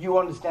 you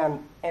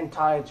understand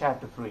entire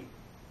chapter 3.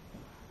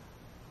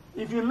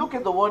 If you look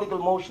at the vertical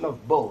motion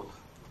of both,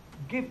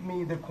 give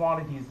me the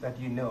quantities that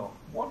you know.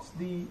 What's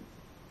the,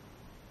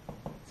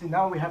 see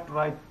now we have to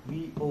write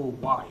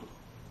VOY,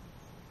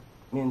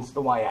 means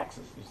the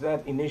y-axis. Is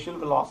that initial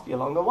velocity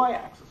along the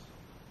y-axis?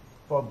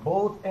 For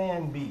both A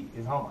and B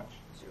is how much?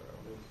 0.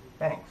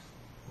 Thanks.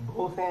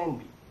 Both A and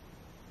B.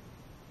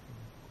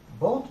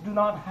 Both do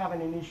not have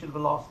an initial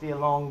velocity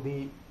along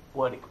the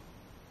vertical.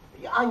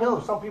 Yeah, I know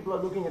some people are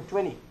looking at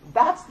 20.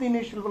 That's the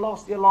initial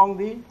velocity along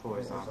the.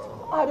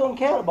 Horizontal. I don't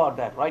care about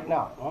that right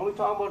now. I'm only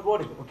talking about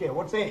vertical. Okay,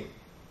 what's A?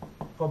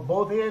 For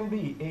both A and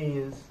B, A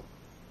is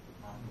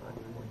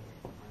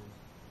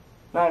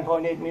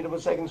 9.8 meter per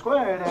second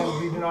squared,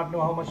 and we do not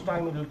know how much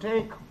time it will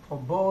take. For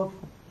both,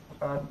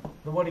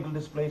 the vertical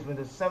displacement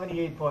is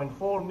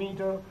 78.4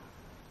 meter.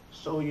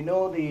 So you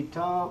know the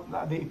term,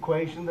 the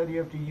equation that you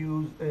have to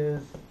use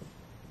is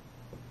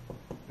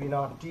V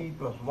naught t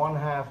plus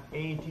 1/2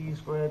 AT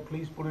squared.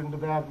 Please put it into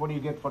that. What do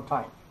you get for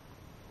time?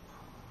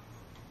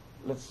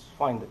 Let's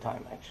find the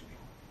time actually.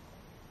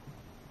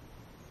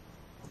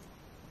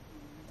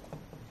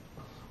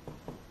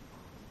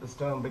 This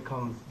term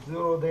becomes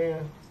 0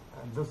 there,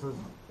 and this is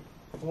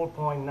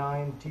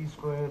 4.9 t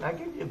squared. I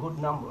gave you a good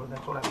number,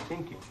 that's what I'm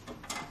thinking.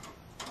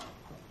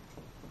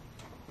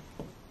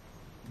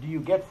 Do you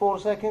get 4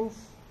 seconds?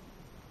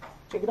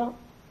 Check it out.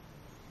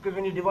 Because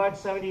when you divide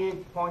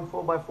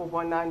 78.4 by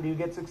 4.9, do you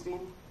get 16?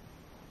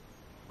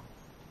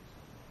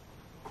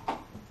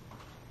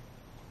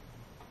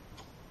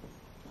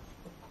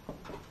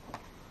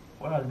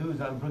 What I'll do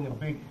is I'll bring a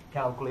big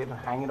calculator,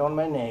 hang it on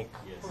my neck.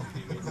 Yes.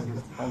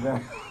 And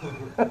then,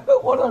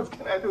 what else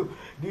can I do?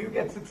 Do you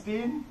get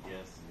 16?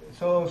 Yes.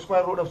 So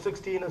square root of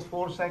 16 is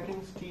 4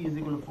 seconds. T is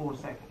equal to 4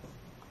 seconds.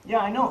 Yeah,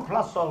 I know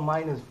plus or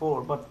minus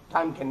 4, but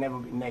time can never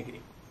be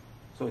negative.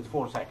 So it's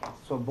 4 seconds.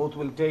 So both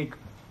will take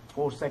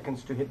 4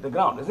 seconds to hit the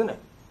ground, isn't it?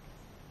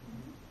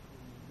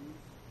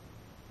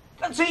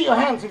 Let's see your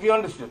hands if you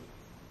understood.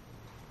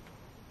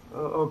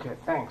 Okay,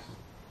 thanks.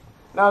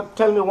 Now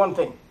tell me one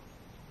thing.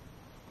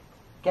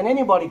 Can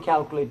anybody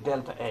calculate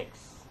delta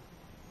x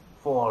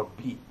for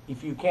B?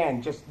 If you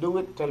can, just do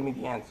it, tell me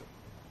the answer.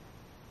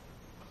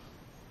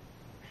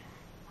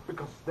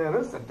 Because there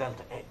is a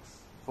delta x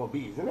for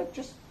B, isn't it?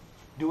 Just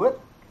do it.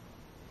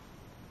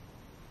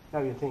 Now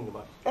you're thinking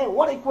about it. Hey,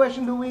 what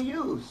equation do we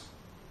use?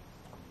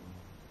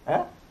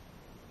 Huh?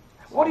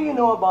 What do you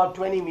know about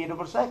 20 meter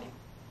per second?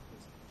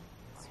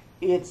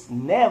 It's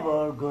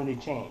never going to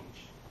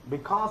change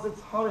because it's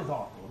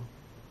horizontal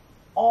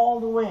all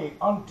the way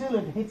until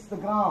it hits the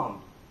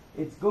ground.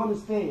 It's going to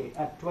stay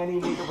at 20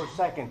 meter per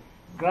second.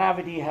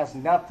 Gravity has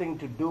nothing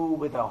to do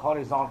with a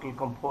horizontal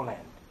component.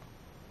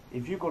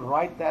 If you could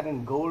write that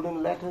in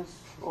golden letters,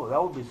 oh,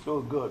 that would be so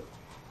good.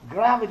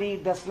 Gravity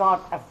does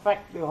not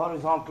affect the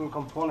horizontal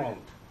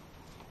component.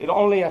 It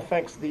only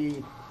affects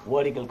the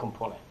vertical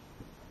component.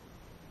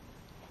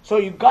 So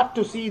you got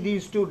to see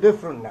these two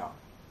different now.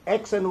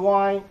 X and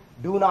Y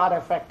do not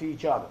affect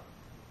each other.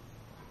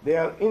 They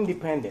are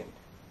independent.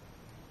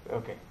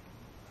 Okay.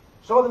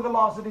 So the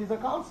velocity is a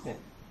constant.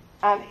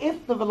 And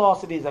if the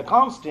velocity is a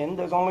constant,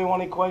 there's only one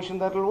equation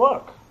that will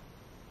work.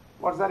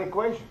 What's that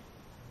equation?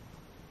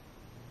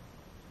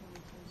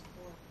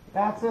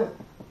 That's it.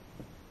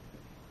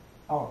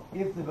 Oh,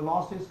 if the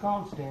velocity is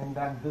constant,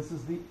 then this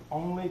is the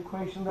only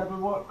equation that will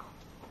work.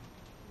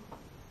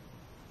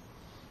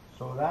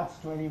 So that's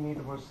 20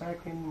 meters per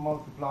second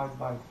multiplied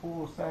by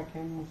 4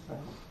 seconds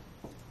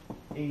and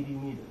 80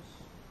 meters.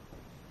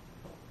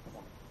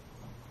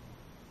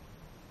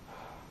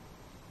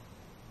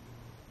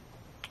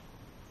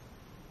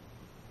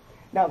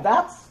 Now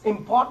that's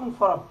important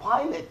for a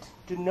pilot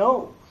to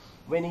know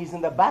when he's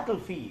in the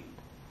battlefield,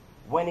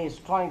 when he's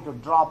trying to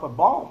drop a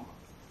bomb.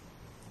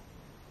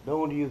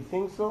 Don't you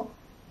think so?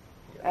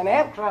 Yes. An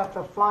aircraft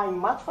are flying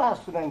much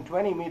faster than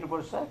 20 meters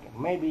per second,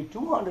 maybe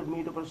 200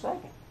 meters per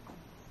second.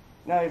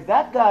 Now if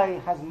that guy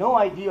has no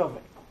idea of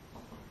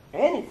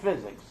any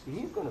physics,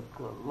 he's going to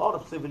kill a lot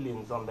of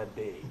civilians on that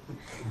day.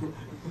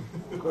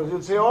 Because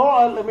he'll say,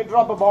 oh, let me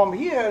drop a bomb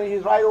here,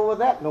 he's right over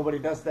that. Nobody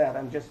does that.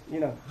 I'm just,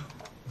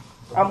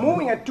 I'm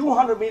moving at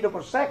 200 meters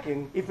per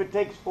second. If it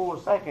takes 4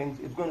 seconds,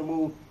 it's going to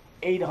move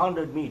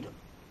 800 meters.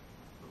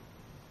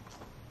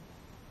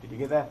 Did you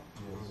get that?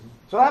 Yes.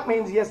 So that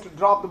means he has to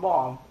drop the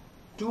bomb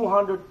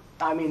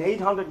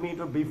 800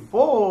 meters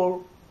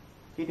before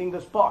hitting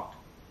the spot.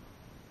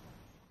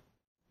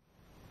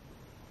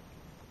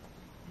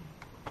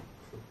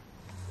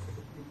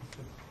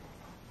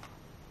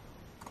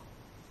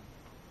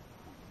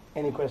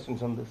 Any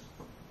questions on this?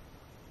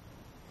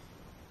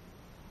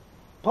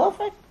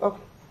 Perfect.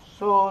 Okay.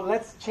 So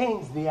let's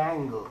change the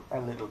angle a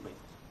little bit.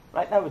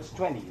 Right now it's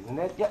 20, isn't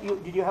it? Yeah.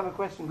 Did you have a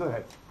question? Go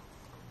ahead.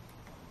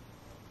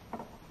 No, I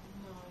don't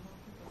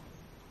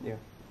think Yeah.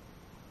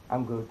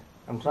 I'm good.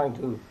 I'm trying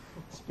to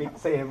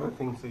say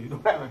everything so you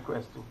don't have a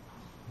question.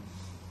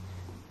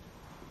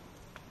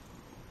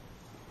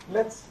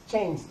 Let's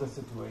change the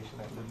situation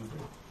a little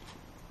bit.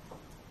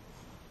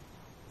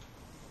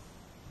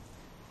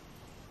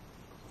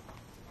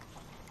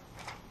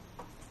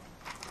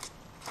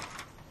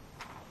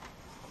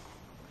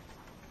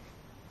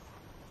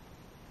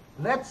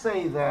 Let's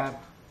say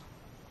that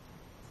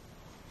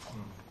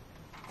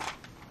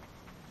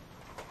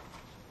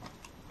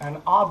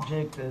an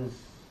object is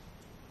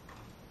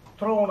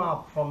thrown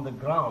up from the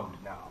ground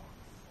now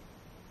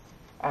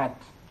at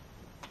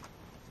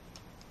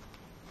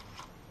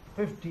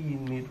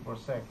 15 meters per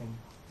second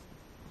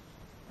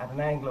at an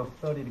angle of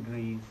 30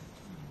 degrees.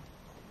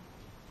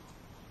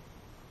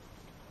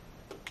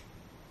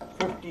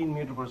 15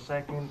 meters per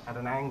second at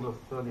an angle of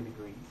 30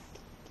 degrees.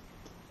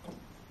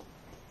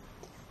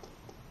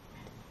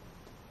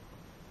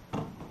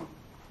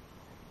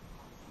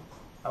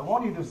 I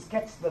want you to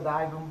sketch the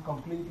diagram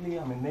completely.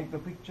 I mean, make the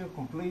picture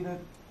completed,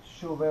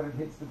 show where it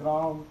hits the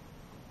ground,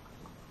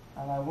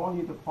 and I want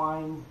you to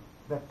find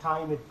the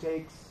time it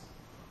takes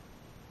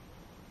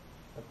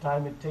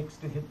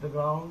to hit the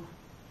ground,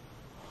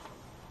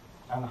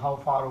 and how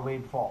far away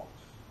it falls.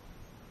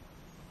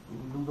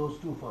 We'll do those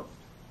two first.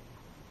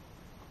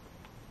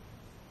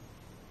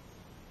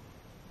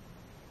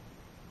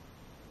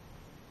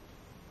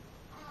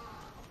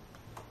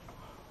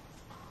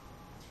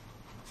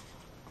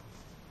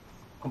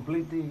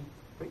 Complete the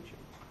picture.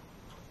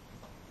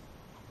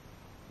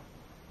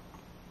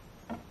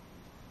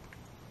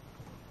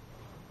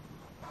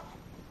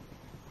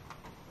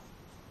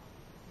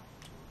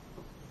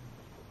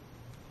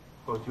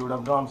 Of course, you would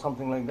have drawn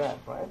something like that,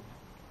 right?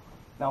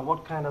 Now,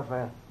 what kind of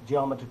a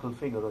geometrical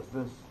figure is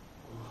this?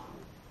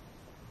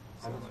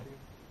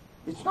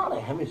 It's not a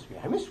hemisphere.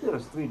 Hemisphere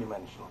is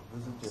three-dimensional.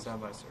 This is just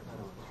Semicircle.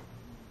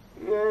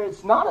 Yeah,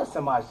 it's not a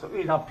semicircle.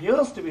 It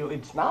appears to be.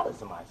 It's not a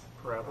semicircle.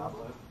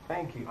 Parabola.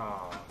 Thank you.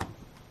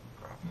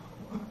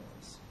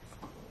 Graphical-wise,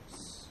 of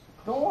course.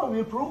 Don't worry,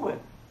 we'll prove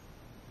it.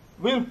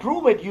 We'll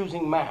prove it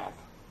using math.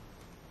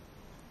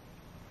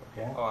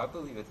 Okay? Oh, I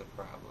believe it's a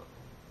parabola.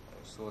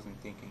 I just wasn't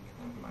thinking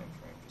in that mind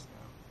frame just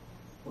now.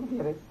 We'll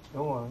get it.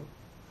 Don't worry.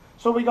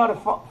 So we got to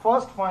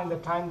first find the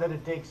time that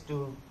it takes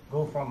to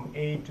go from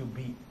A to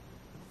B.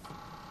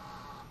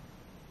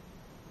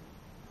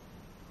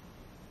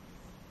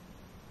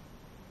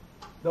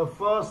 The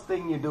first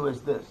thing you do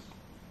is this.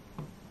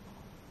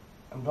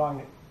 I'm drawing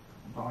it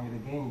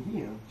again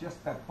here,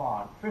 just that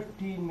part,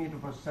 15 meters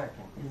per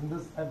second. Isn't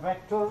this a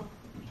vector?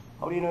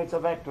 How do you know it's a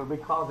vector?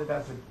 Because it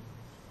has a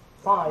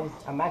size,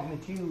 a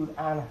magnitude,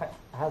 and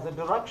has a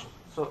direction.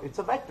 So it's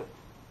a vector.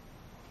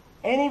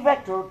 Any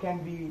vector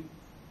can be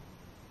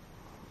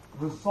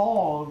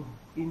resolved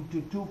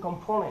into two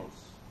components,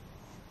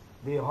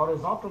 the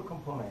horizontal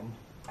component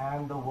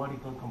and the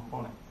vertical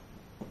component.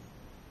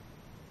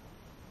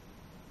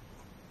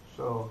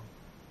 So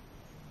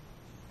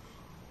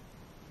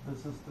this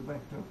is the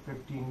vector,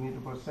 15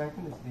 meters per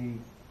second is the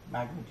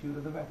magnitude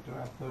of the vector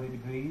at 30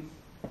 degrees.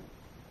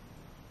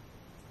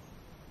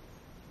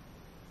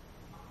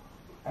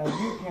 And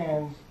you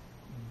can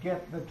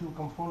get the two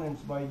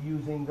components by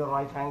using the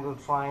right angle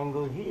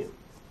triangle here.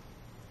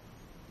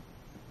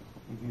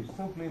 If you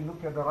simply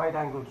look at the right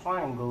angle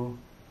triangle,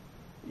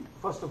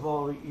 first of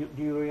all,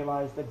 do you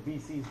realize that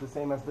BC is the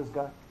same as this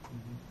guy?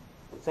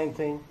 Mm-hmm. Same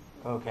thing?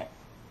 Okay.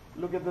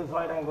 Look at this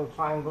right angle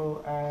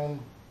triangle, and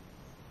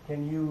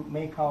can you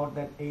make out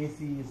that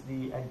AC is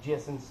the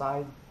adjacent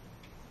side?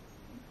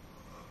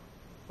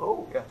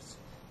 Oh, Yes.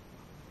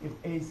 if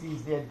AC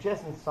is the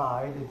adjacent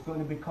side, it's going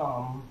to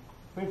become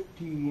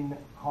 15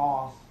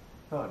 cos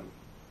 30.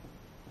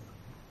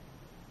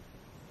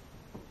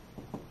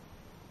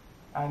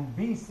 And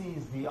BC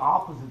is the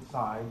opposite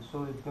side,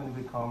 so it's going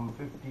to become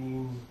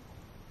 15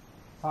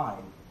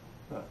 sine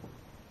 30.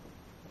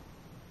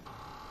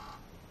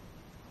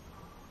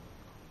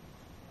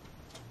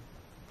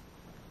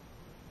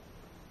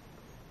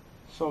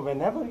 So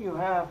whenever you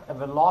have a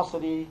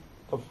velocity,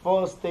 the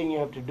first thing you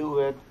have to do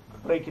is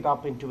break it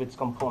up into its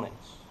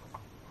components.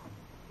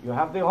 You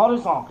have the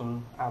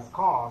horizontal as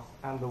cos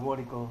and the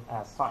vertical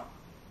as sine.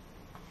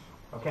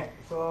 Okay,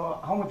 so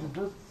how much is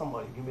this?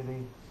 Somebody give me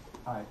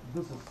the,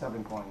 this is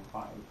 7.5.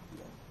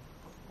 Yes.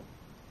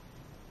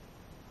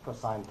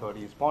 Cosine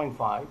 30 is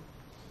 0.5.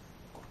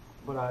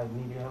 But I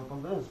need your help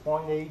on this.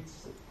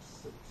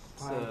 0.866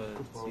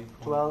 times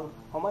 12.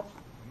 How much?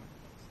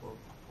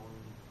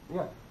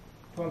 Yeah.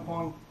 12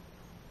 point.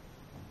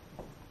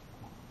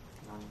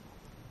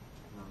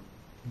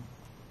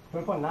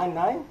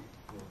 12.99?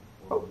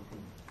 Oh,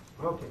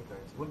 okay.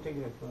 We'll take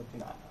it at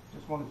 13. I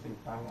just want to see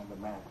time on the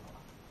math.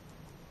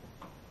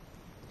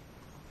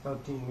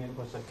 13 meters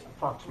per second,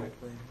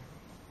 approximately.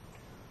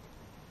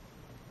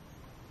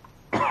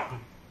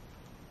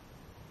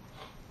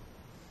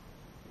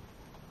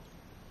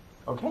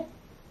 Okay?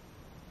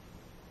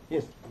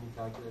 Yes? When you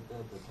calculate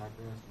that, the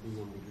factor has to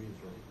be in degrees,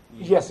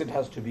 right? Yes, it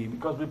has to be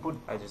because we put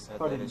I just had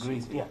 30 that issue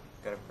degrees. too. Yeah.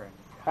 Got a print.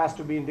 Has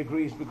to be in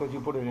degrees because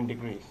you put it in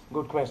degrees.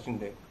 Good question,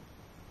 Dave.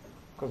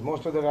 Because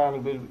most of the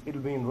time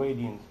it'll be in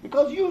radians.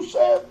 Because you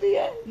said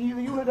the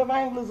unit of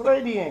angle is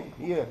radian.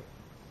 Yeah.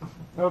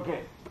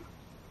 Okay.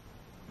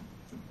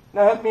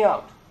 Now help me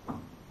out.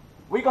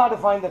 We got to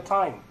find the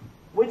time.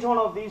 Which one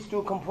of these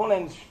two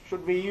components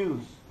should we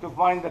use to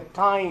find the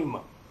time?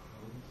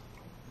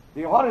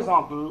 The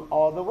horizontal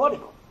or the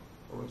vertical?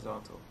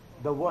 Horizontal.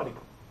 The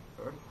vertical.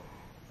 Vertical.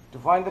 To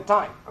find the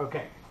time.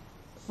 Okay.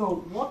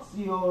 So what's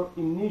your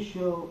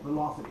initial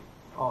velocity?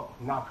 Oh,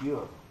 not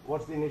your.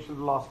 What's the initial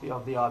velocity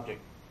of the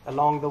object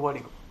along the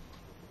vertical?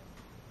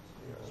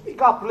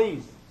 Speak up,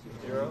 please.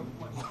 0.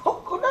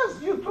 Oh,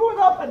 goodness, you threw it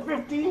up at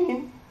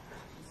 15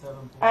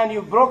 and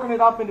you've broken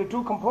it up into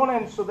two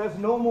components, so there's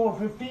no more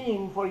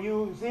 15 for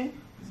you. See?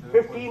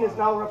 15 is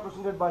now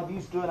represented by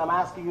these two, and I'm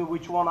asking you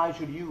which one I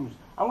should use.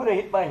 I'm going to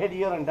hit my head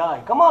here and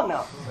die. Come on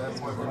now.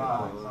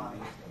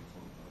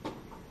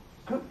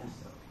 Goodness.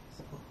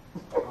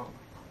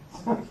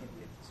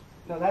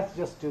 No, that's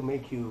just to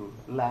make you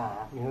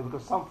laugh,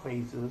 because some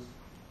faces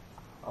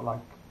are like,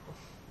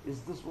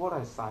 is this what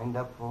I signed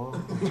up for?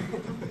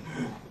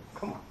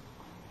 Come on.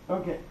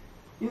 Okay.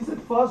 Is it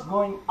first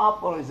going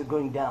up or is it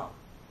going down?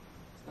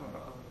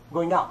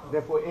 Going up.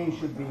 Therefore, A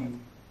should be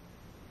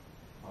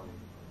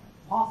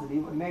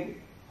positive or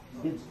negative.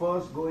 It's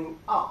first going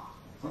up.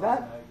 See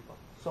that?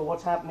 So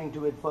what's happening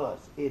to it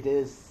first? It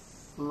is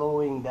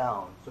slowing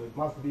down. So it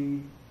must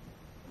be,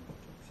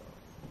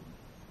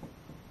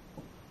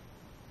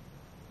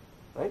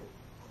 right?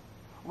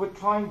 We're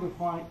trying to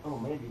find, oh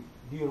maybe,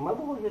 do you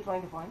remember what we're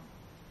trying to find?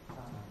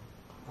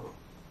 Oh,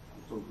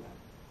 I'm so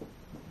glad.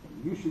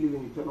 Usually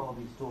when you tell all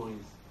these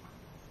stories,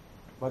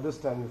 by this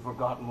time you've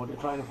forgotten what you're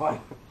trying to find.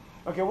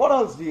 Okay, what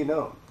else do you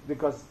know?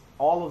 Because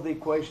all of the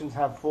equations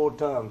have 4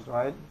 terms,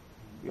 right?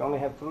 You only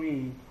have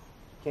 3.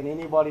 Can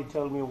anybody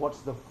tell me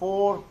what's the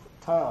 4th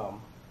term?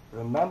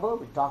 Remember,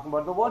 we're talking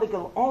about the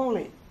vertical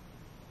only.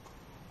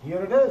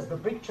 Here it is. The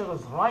picture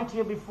is right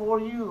here before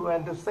you.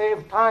 And to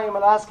save time,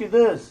 I'll ask you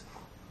this.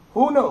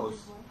 Who knows?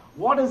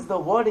 What is the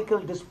vertical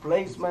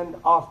displacement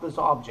of this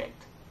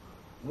object?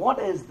 What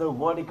is the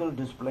vertical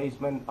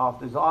displacement of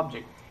this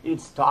object?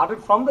 It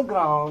started from the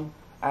ground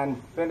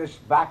and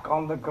finished back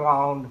on the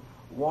ground.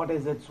 What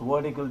is its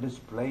vertical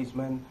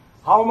displacement?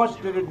 How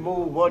much did it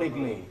move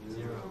vertically?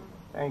 0.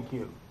 Thank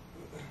you.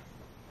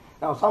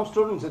 Now, some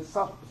students, it's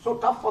so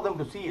tough for them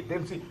to see it.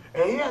 They'll see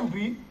A and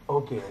B.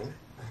 Okay.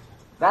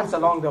 That's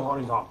along the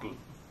horizontal.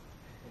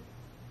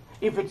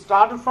 If it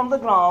started from the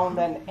ground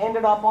and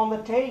ended up on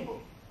the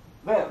table,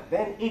 well,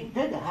 then it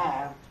did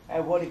have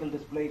a vertical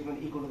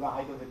displacement equal to the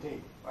height of the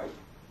table, right?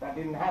 That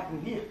didn't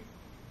happen here.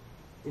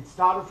 It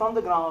started from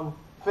the ground,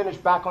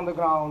 finished back on the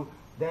ground,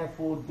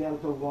 therefore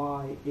delta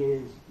y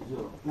is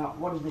 0. Now,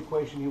 what is the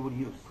equation you would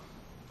use?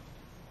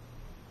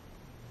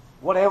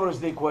 Whatever is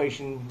the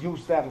equation,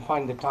 use that and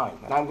find the time.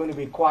 And I'm going to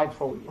be quiet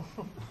for you.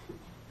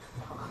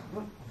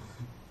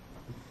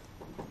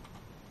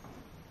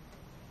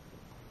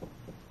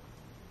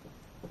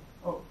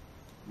 Oh,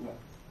 yeah.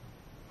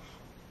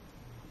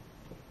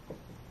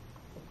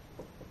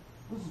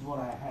 This is what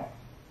I have.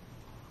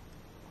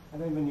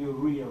 And then when you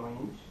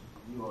rearrange,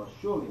 you are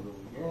surely going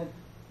to get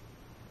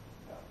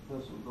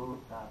this will go,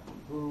 that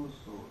will go,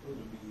 so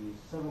it'll be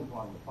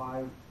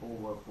 7.5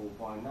 over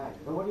 4.9.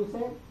 Is that what you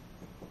said?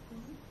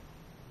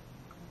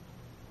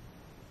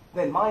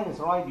 Then mine is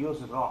right, yours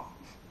is wrong.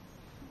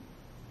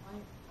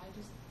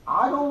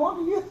 I don't want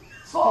to use,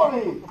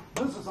 sorry,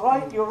 this is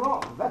right, you're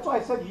wrong. That's why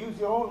I said use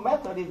your own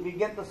method. If we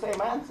get the same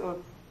answer,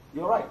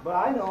 you're right. But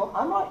I know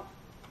I'm right.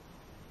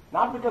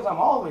 Not because I'm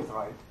always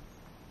right,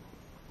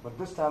 but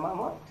this time I'm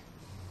right.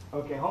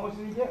 Okay, how much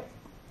did you get?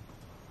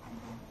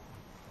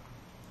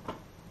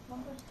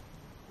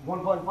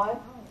 1.5? Oh,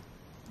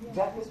 yeah,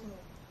 Exactly. that's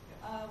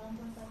right.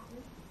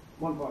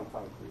 1.53.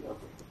 1.53,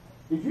 okay.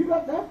 If you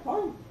got that,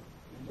 fine.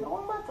 Use your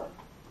own method.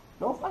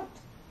 No fight.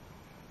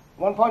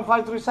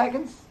 1.53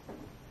 seconds?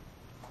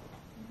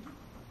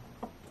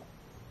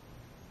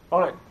 All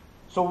right,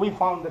 so we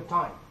found the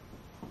time.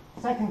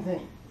 Second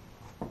thing,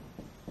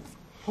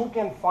 who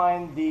can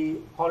find the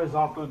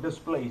horizontal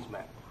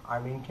displacement? I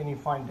mean, can you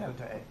find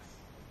delta x?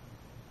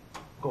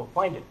 Go,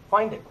 find it,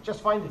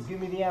 just find it, give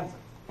me the answer.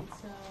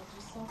 It's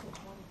just south of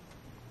 20.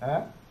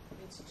 Huh?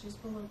 It's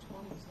just below 20,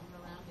 something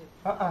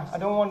around it. I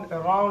don't want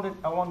around it,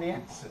 I want the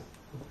answer.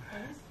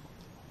 Yes?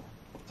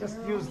 Just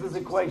There are use only this two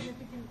equation.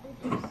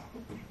 significant figures.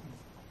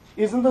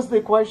 Isn't this the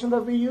equation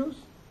that we use?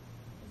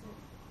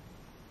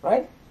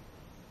 Right?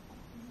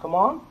 Come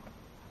on.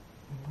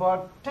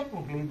 But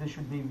technically this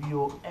should be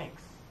VOX.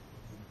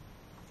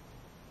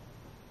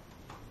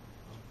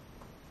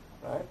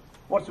 Right?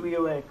 What's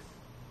VOX?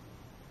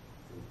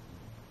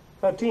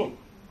 13.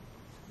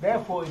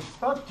 Therefore it's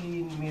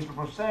 13 meters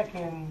per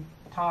second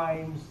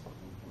times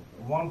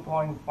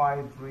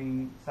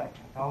 1.53 seconds.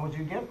 How much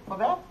you get for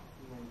that?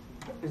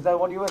 19, Is that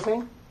what you were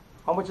saying?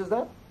 How much is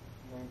that?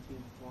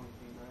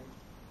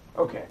 19.89.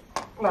 Okay,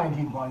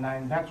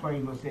 19.9, that's why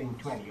he was saying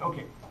 20.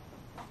 Okay,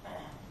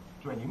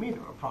 20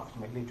 meter,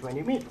 approximately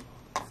 20 meter.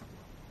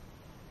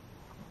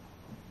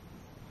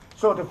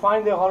 So to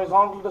find the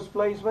horizontal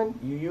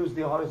displacement, you use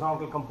the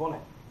horizontal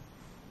component.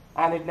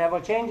 And it never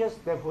changes,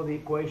 therefore the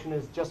equation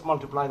is just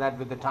multiply that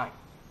with the time.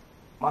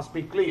 Must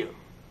be clear.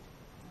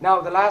 Now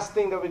the last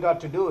thing that we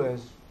got to do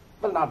is,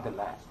 well, not the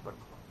last, but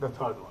the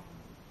third one.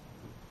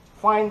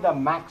 Find the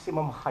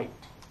maximum height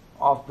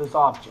of this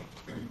object.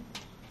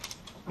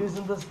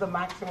 Isn't this the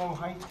maximum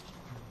height?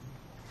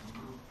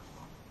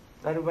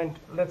 That went,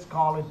 let's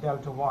call it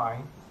delta y.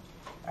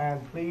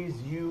 And please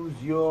use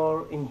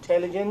your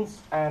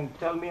intelligence and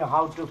tell me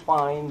how to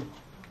find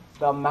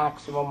the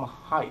maximum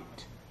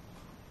height.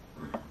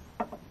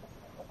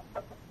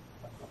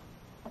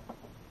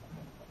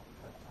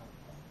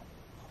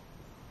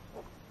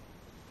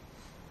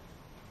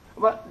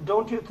 But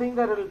don't you think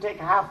that it'll take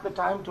half the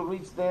time to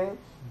reach there?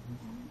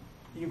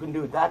 You can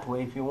do it that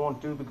way if you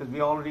want to, because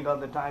we already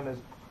got the time as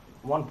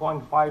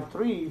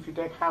 1.53. If you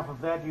take half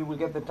of that, you will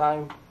get the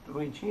time to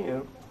reach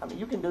here. I mean,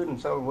 you can do it in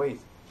several ways.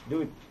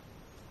 Do it.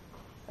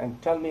 And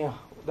tell me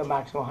the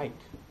maximum height.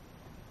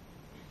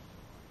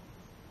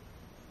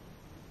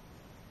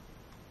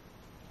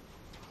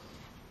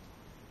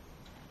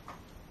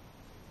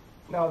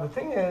 Now the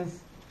thing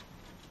is,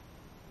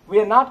 we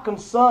are not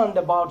concerned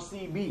about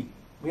CB.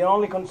 We are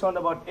only concerned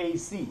about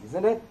AC,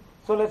 isn't it?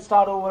 So let's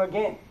start over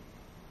again.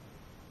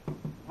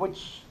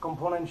 Which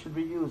component should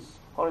we use?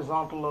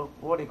 Horizontal or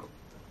vertical?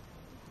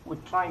 We're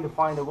trying to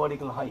find a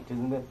vertical height,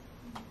 isn't it?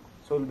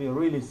 So it'll be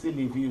really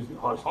silly if you use the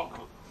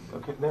horizontal.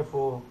 Okay,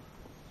 therefore,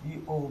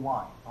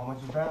 VOY. How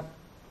much is that?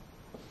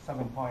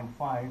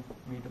 7.5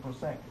 meter per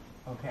second.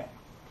 Okay.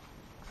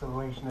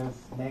 Acceleration is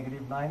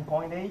negative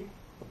 9.8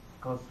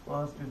 because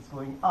first it's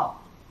going up.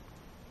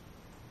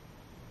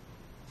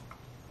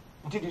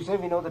 Did you say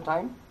we know the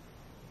time?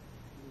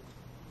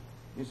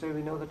 You say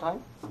we know the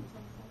time?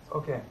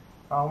 Okay.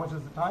 How much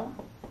is the time?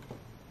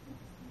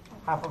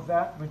 Half of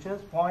that, which is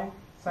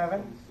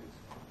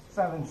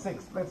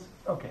 0.776. Let's,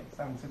 okay,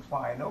 765,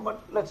 I know,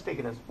 but let's take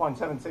it as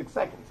 0.76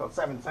 seconds or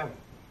 77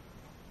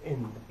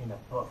 in a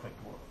perfect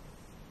world.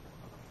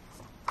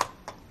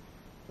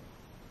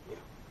 Yeah.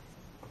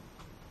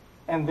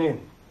 And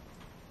then,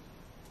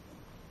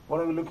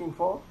 what are we looking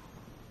for?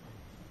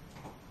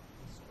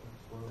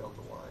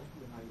 Delta y.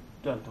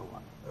 Delta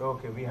y.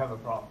 Okay, we have a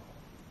problem.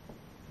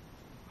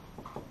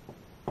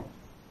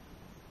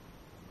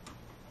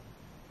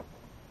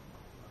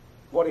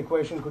 What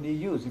equation could you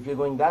use if you're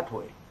going that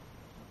way?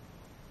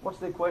 What's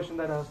the equation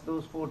that has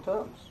those four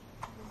terms?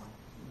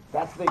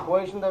 That's the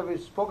equation that we've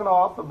spoken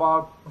of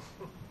about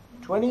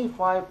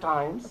 25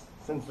 times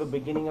since the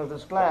beginning of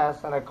this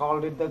class, and I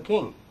called it the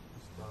king.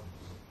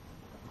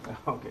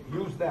 Okay,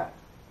 use that.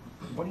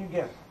 What do you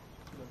get?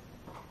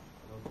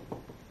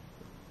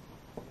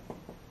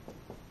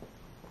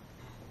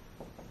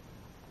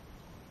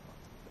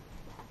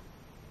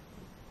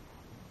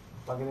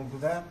 Plug it into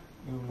that,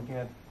 you will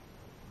get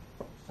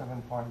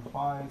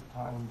 7.5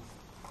 times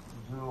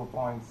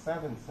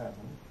 0.77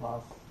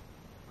 plus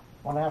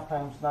 1/2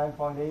 times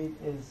 9.8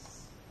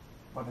 is,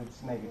 but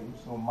it's negative,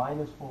 so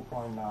minus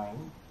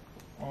 4.9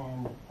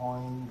 and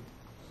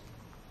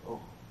oh,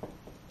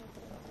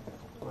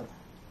 wait,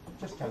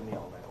 just tell me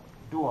all that.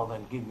 Do all that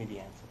and give me the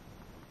answer.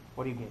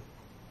 What do you get?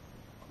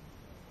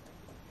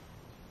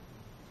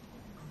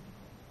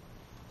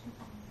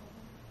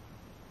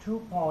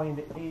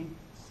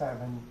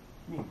 2.87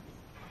 meters.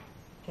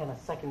 Can a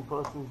second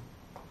person,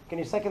 can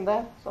you second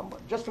that?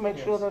 Somebody, just to make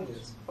sure that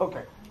it's,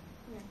 okay.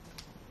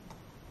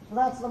 So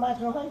that's the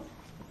maximum height.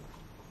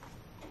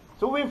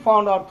 So we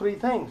found out three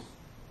things.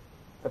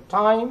 The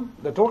time,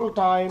 the total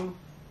time,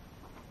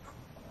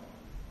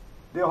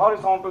 the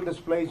horizontal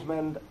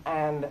displacement,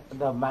 and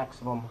the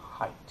maximum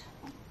height.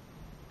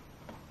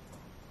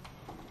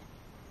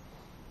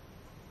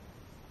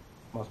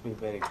 Must be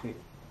very clear.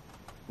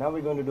 Now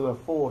we're going to do a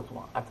fourth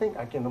one. I think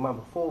I can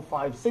remember 4,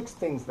 5, 6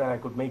 things that I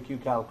could make you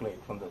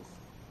calculate from this.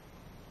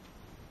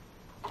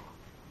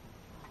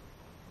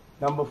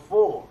 Number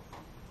 4,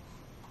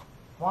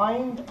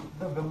 find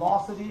the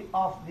velocity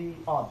of the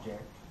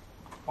object.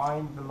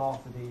 Find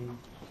velocity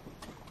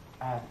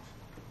at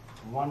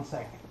 1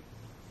 second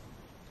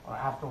or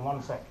after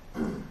 1 second.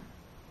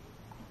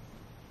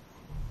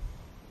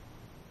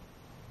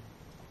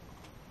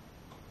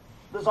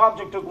 This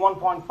object took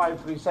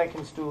 1.53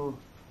 seconds to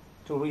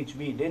reach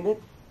V, didn't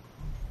it?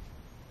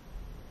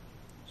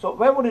 So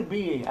where would it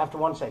be after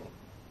 1 second?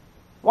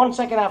 1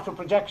 second after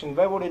projection,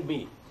 where would it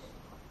be?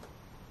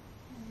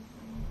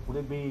 Would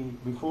it be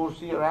before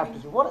C or after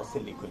C? What a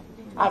silly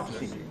question. After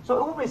C. So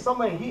it would be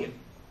somewhere here.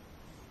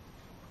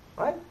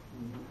 Right?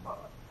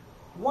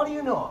 What do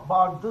you know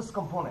about this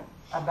component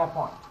at that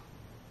point?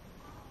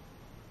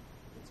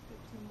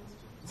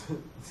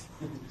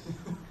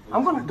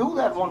 I'm going to do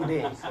that one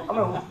day. I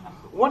mean,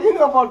 what do you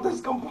know about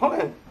this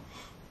component?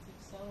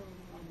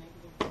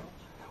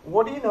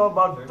 What do you know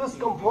about this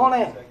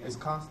component? It's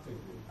constant.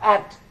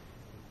 At,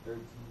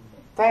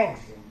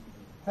 thanks.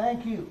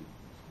 Thank you.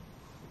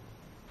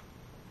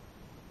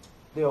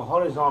 the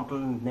horizontal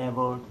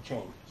never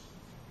changes.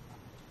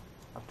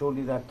 I've told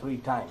you that 3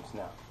 times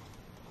now.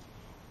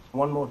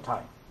 One more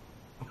time.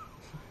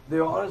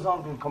 The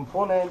horizontal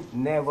component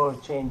never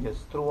changes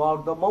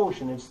throughout the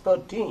motion. It's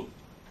 13.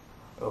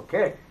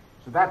 Okay,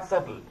 so that's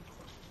settled.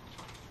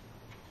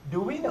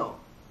 Do we know?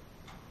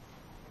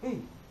 Hey,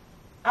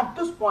 at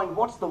this point,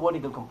 what's the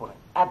vertical component?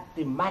 At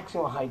the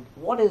maximum height,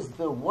 what is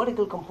the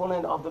vertical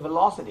component of the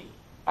velocity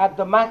at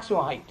the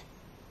maximum height?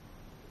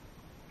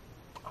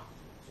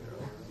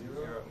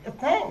 Zero.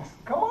 Thanks.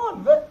 Come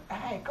on.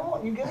 Hey, come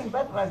on. You're getting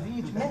better as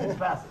each minute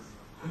passes.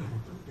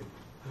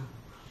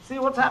 See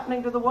what's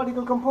happening to the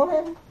vertical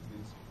component?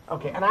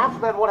 Okay, and after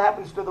that, what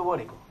happens to the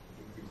vertical?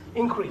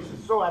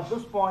 Increases. So at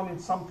this point,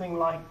 it's something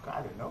like,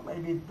 I don't know,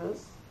 maybe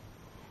this.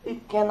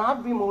 It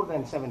cannot be more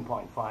than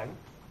 7.5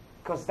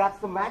 because that's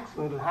the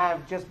maximum it'll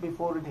have just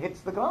before it hits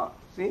the ground.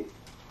 See?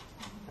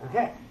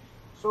 Okay.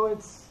 So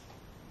it's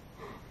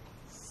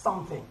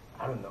something.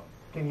 I don't know.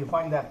 Can you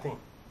find that thing?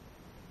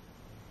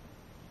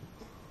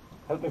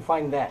 Help me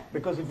find that.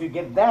 Because if you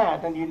get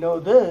that and you know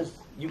this,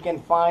 you can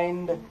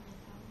find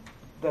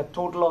the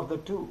total of the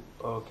two.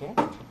 Okay?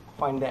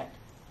 Find that.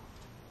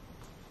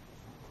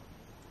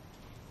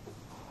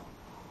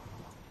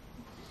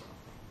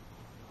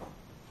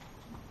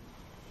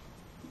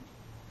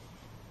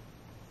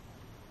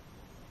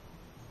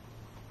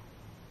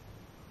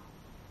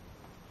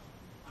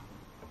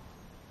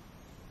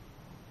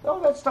 Now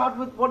let's start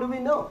with what do we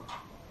know?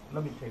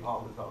 Let me take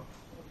all this out.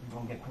 You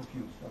don't get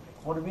confused. Okay.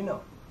 What do we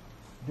know?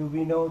 Do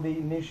we know the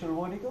initial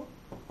vertical?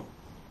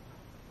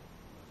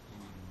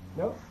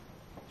 No?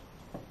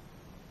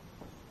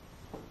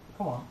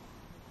 Come on.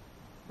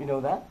 We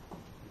know that?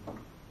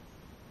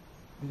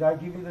 Did I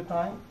give you the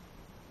time?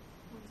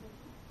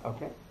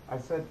 Okay. I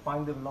said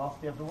find the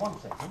velocity after 1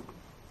 second.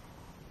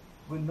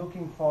 We're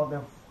looking for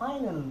the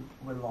final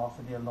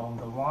velocity along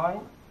the y.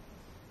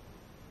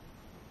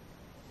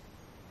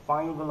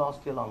 Final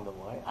velocity along the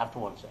y after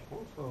 1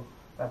 second. So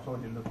that's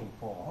what you're looking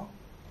for.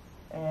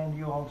 And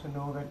you also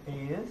know that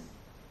A is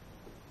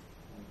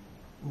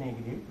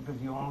negative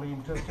because you're only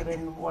interested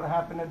in what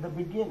happened at the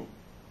beginning.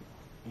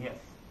 Yes.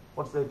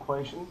 What's the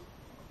equation?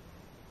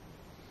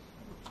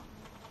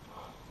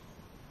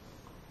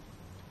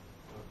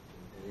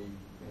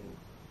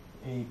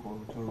 A equal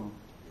to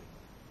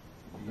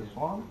this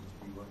one.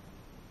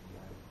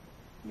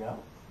 Yeah.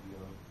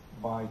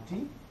 By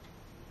T.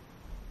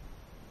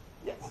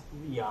 Yes.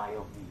 Vi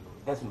of V.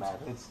 Doesn't matter.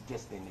 It's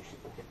just the initial.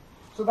 Okay.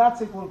 So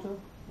that's equal to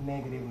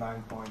negative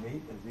 9.8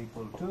 is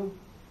equal to,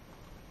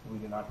 we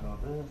do not know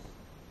this,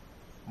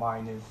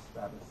 minus,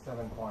 that is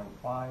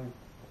 7.5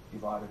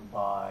 divided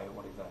by,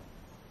 what is that?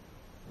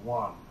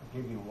 1. I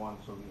gave you 1,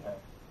 so we have,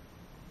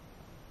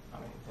 I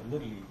mean, it's a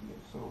little easier.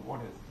 So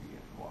what is V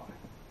at y?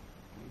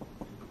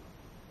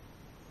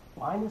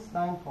 Minus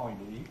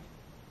 9.8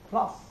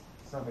 plus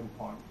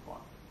 7.5,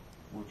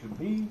 which would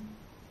be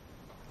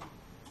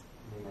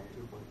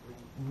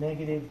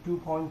negative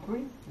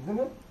 2.3, isn't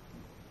it?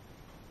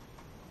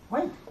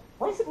 Wait,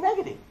 why is it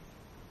negative?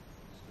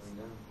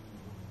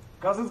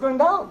 Because it's going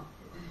down.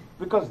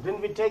 Because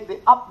didn't we take the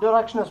up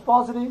direction as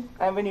positive?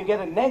 And when you get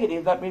a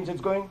negative, that means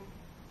it's going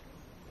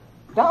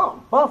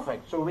down.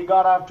 Perfect. So we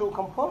got our two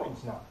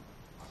components now.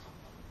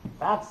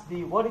 That's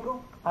the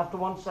vertical after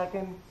 1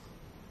 second.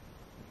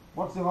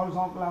 What's the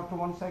horizontal after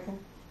 1 second?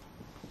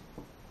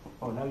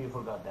 Oh, now you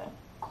forgot that.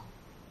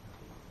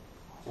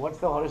 What's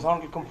the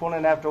horizontal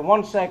component after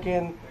 1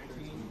 second?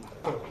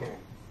 13. Okay.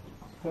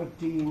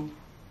 13.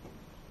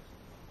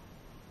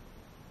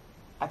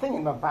 I think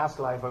in my past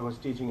life I was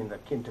teaching in the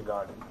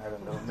kindergarten. I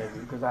don't know, maybe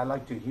because I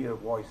like to hear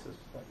voices.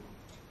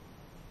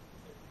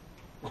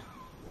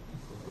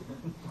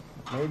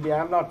 Maybe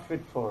I'm not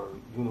fit for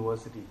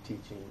university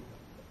teaching,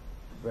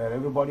 where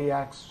everybody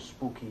acts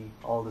spooky,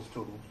 all the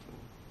students.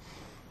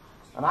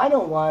 And I know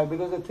why,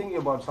 because they're thinking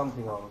about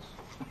something else,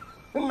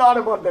 not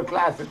about the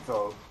class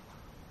itself.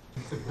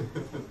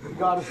 We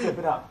got to step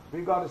it up.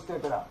 We got to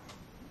step it up.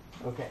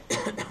 Okay.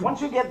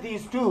 Once you get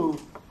these two,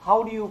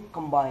 how do you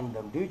combine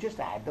them? Do you just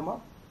add them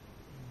up?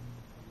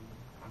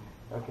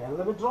 Okay,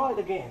 let me draw it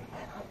again.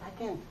 I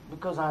can't,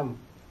 because I'm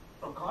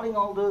recording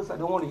all this, I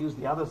don't want to use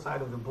the other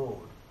side of the board.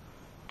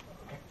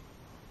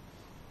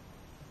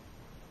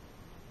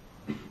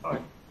 Okay. All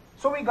right.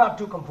 So we got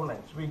two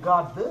components. We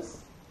got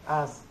this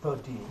as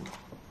 13,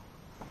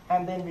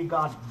 and then we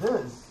got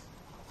this.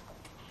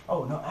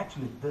 Oh, no,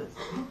 actually this.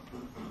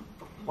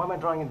 Why am I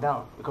drawing it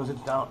down? Because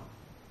it's down.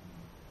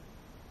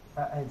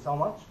 It's how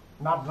much?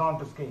 Not drawn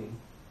to scale,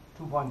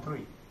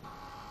 2.3.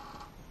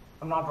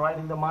 I'm not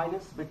writing the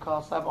minus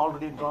because I've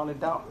already drawn it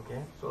down,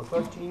 okay? So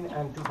 13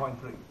 and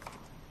 2.3.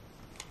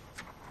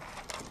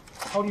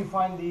 How do you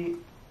find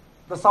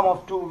the sum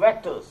of two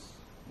vectors?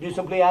 Do you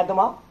simply add them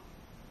up?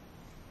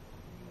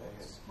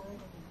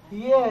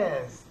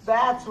 Yes,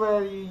 that's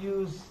where you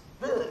use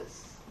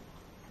this.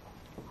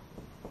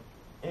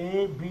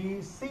 A,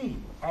 B, C.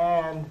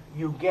 And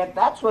you get,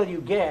 that's where you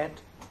get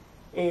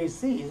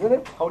AC, isn't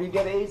it? How do you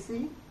get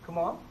AC? Come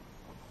on.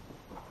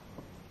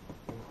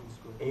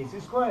 AC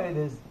squared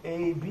is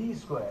AB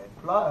squared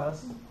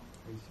plus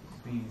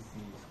BC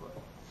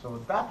squared. So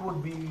that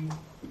would be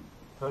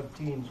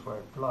 13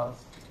 squared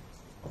plus.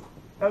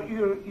 Now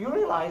you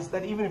realize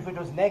that even if it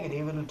was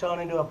negative, it will turn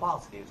into a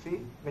positive,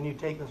 see, when you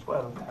take the square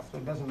of that, so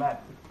it doesn't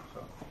matter.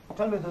 So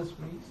tell me this,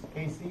 please.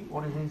 AC,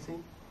 what is AC?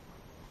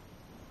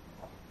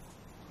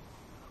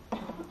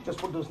 Just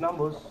put those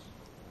numbers.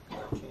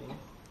 13.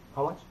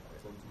 How much?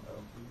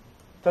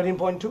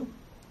 13.2?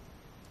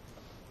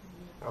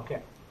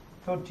 Okay.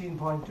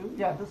 13.2.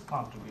 Yeah, this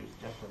contributes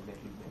just a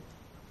little bit.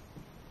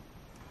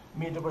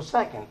 Meter per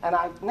second. And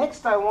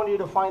next I want you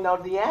to find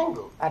out the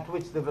angle at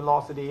which the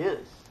velocity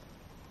is.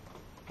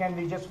 Can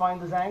we just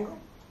find this angle?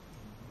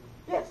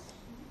 Yes.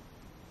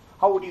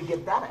 How would you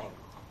get that angle?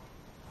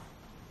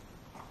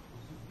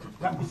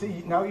 Now, you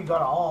see, now you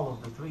got all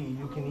of the three.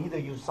 You can either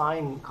use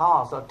sine,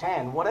 cos, or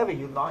tan, whatever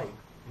you like.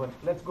 But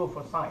let's go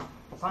for sine.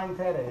 Sine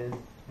theta is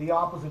the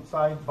opposite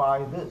side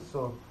by this.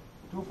 So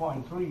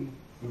 2.3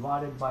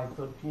 divided by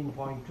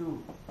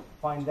 13.2.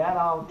 Find that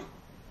out.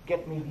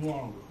 Get me the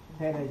angle.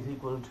 Theta is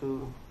equal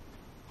to.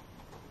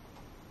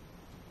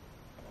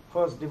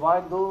 First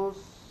divide those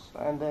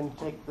and then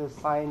take the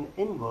sine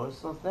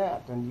inverse of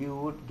that, and you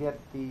would get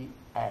the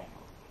angle.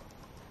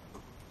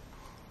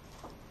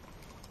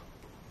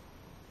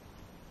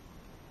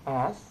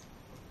 As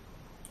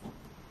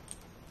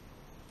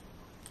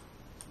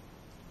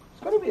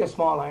it's going to be a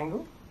small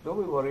angle,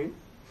 don't be worried.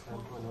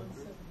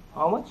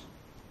 How much?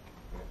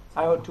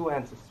 I heard two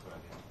answers.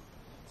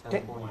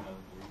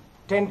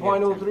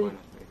 10.03.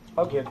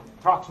 Okay,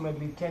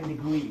 approximately 10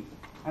 degrees,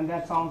 and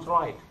that sounds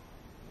right.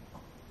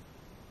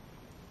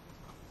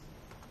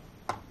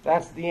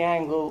 That's the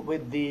angle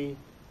with the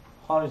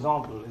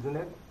horizontal, isn't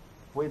it?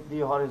 With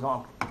the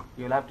horizontal.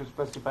 You'll have to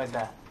specify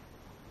that.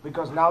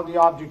 Because now the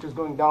object is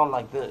going down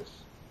like this.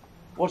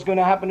 What's going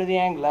to happen to the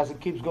angle as it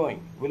keeps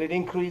going? Will it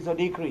increase or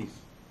decrease?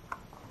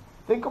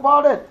 Think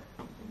about it.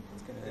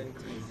 It's going to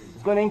increase.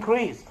 It's going to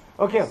increase.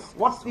 Okay,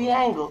 what's the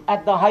angle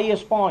at the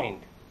highest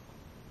point?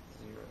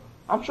 0.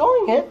 I'm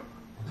showing it.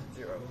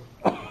 0.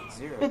 0. It's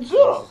 0. It's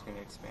just going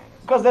to expand.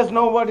 Because there's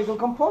no vertical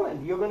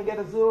component. You're going to get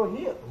a 0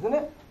 here, isn't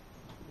it?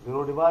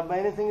 0 divided by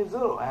anything is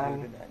 0.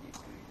 And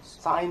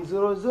sine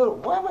 0 is 0.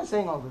 Why am I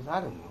saying all this?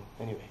 I don't know.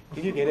 Anyway,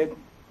 did you get it?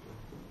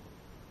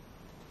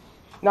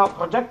 Now,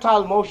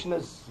 projectile motion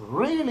is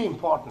really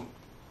important.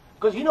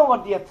 Because you know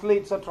what the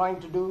athletes are trying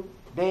to do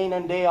day in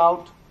and day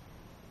out?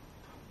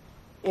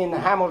 In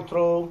hammer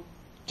throw,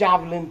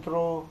 javelin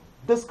throw,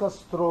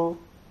 discus throw.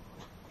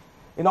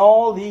 In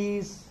all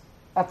these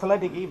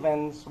athletic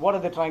events, what are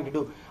they trying to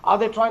do? Are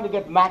they trying to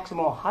get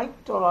maximum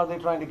height, or are they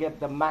trying to get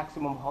the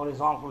maximum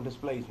horizontal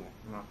displacement?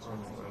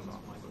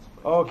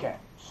 Okay,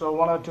 so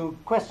one or two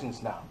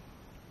questions now.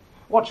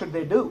 What should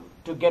they do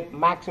to get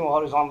maximum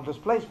horizontal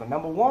displacement?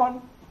 Number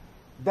one,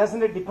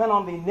 doesn't it depend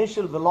on the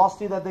initial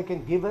velocity that they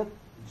can give it?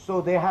 So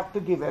they have to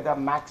give it a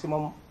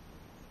maximum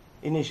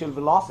initial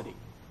velocity.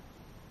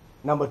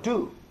 Number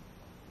two,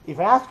 if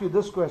I ask you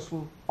this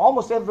question,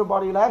 almost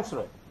everybody will answer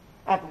it.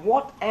 At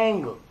what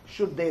angle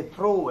should they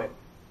throw it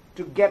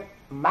to get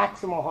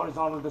maximum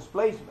horizontal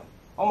displacement?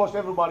 Almost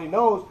everybody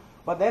knows,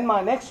 but then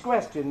my next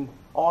question,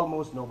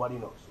 almost nobody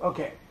knows.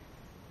 Okay,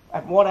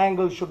 at what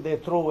angle should they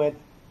throw it?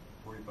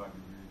 45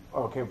 degrees.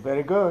 Okay,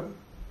 very good.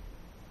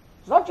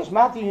 It's not just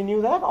Matthew, you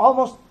knew that.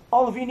 Almost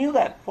all of you knew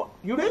that.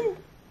 You didn't?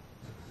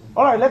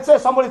 All right, let's say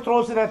somebody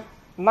throws it at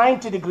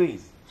 90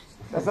 degrees.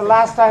 That's the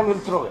last time we'll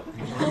throw it.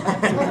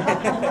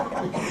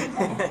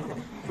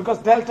 Because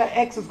delta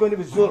x is going to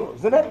be 0,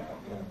 isn't it?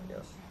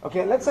 Yes.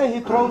 Okay, let's say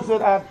he throws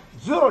it at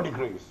 0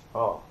 degrees.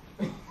 Oh.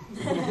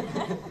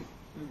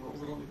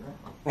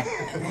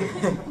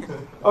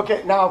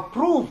 Okay, now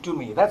prove to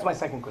me, that's my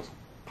second question.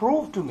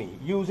 Prove to me,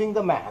 using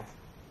the math,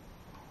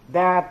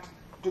 that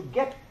to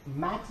get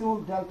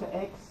maximum delta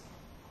x,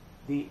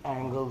 the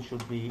angle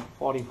should be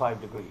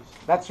 45 degrees.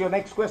 That's your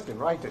next question,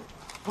 write it.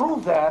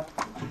 Prove that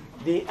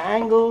the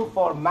angle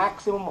for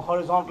maximum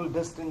horizontal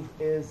distance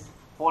is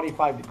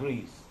 45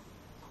 degrees.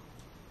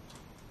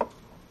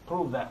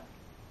 Prove that.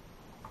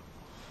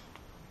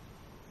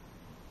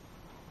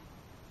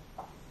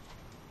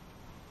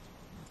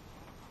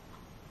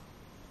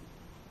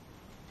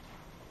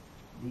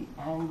 The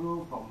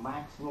angle for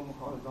maximum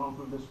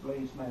horizontal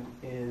displacement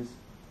is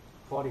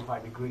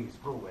 45 degrees.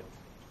 Prove it.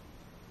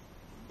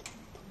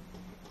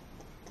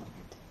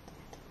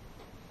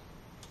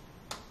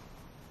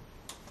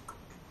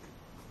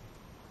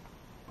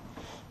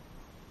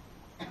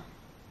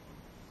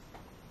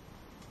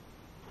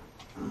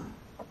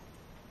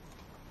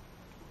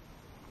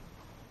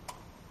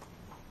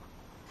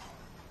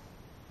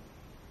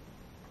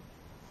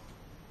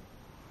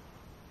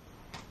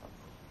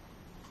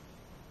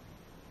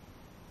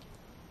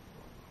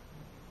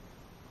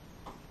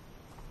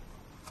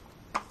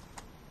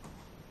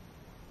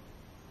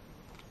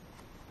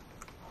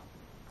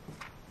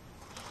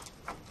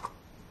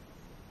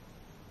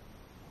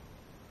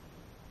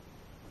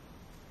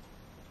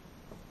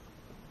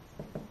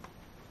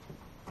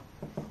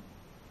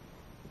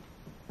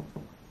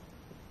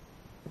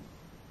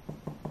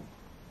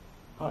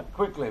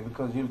 Quickly,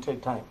 because you'll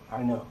take time.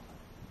 I know.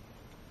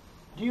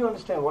 Do you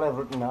understand what I've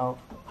written now?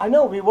 I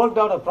know we worked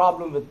out a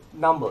problem with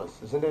numbers,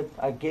 isn't it?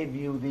 I gave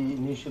you the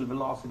initial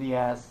velocity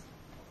as,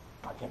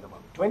 I can't remember,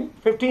 20,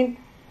 15,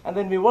 and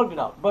then we worked it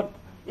out. But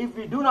if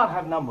we do not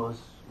have numbers,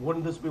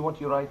 wouldn't this be what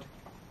you write?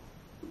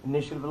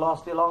 Initial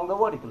velocity along the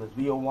vertical is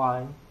V of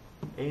y,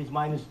 A is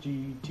minus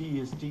g, t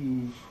is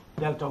t,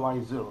 delta y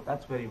is 0.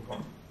 That's very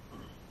important.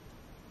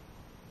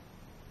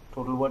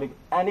 Total vertical.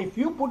 And if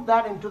you put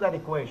that into that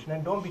equation,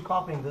 and don't be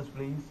copying this,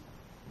 please,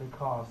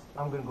 because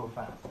I'm going to go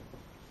fast.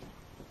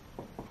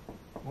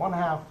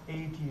 1/2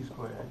 AT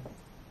squared.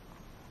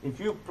 If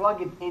you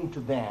plug it into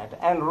that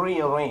and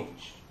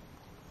rearrange,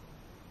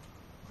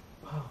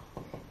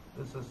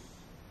 this is.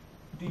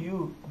 Do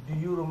you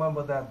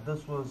remember that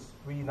this was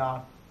V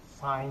naught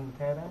sine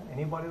theta?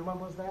 Anybody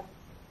remembers that?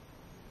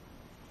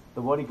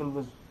 The vertical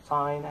was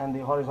sine and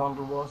the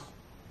horizontal was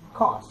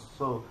cos.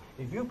 So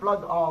if you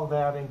plug all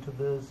that into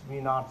this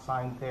V naught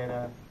sine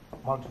theta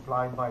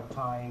multiplied by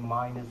time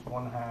minus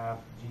 1/2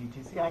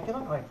 GT. See, I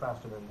cannot write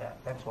faster than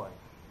that. That's why.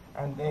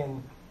 And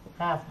then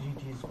half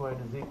GT squared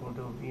is equal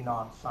to V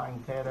naught sine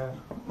theta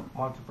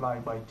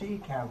multiplied by t.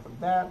 Cancel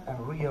that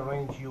and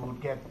rearrange. You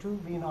would get 2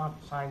 V naught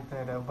sine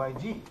theta by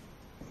g.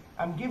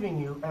 I'm giving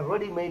you a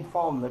ready-made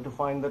formula to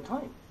find the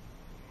time.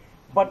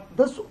 But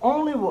this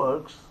only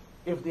works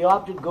if the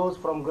object goes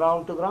from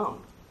ground to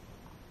ground.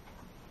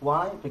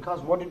 Why?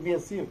 Because what did we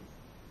assume?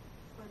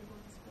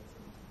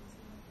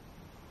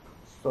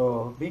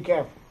 So be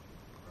careful.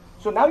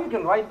 So now you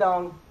can write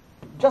down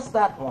just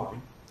that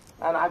one,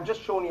 and I've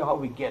just shown you how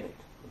we get it.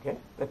 Okay?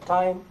 The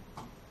time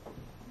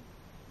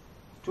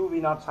 2 V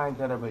naught sine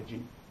theta by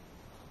g.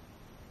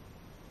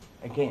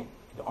 Again,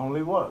 it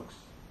only works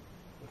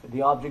if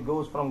the object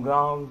goes from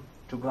ground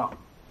to ground.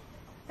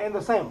 In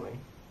the same way,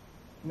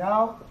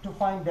 now to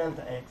find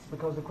delta x,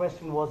 because the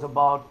question was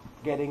about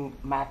getting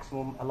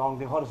maximum along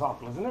the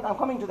horizontal, isn't it? I'm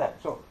coming to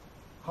that. So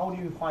how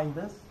do you find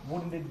this?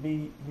 Wouldn't it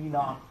be V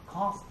naught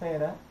cos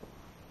theta,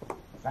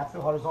 that's the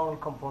horizontal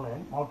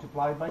component,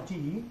 multiplied by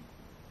t,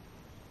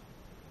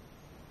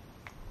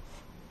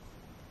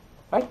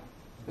 right?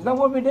 Isn't that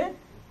what we did?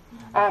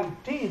 And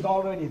t is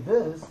already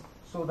this,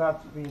 so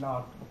that's V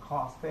naught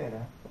cos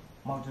theta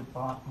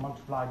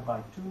multiplied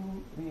by 2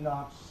 V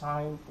naught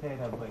sine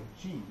theta by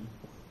g,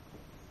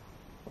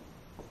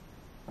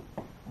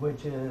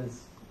 which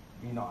is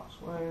V naught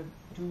squared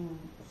 2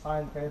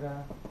 sine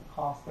theta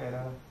cos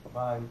theta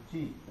by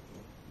g.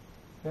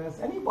 Does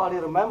anybody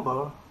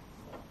remember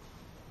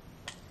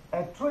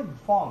a trig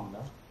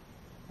formula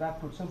that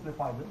could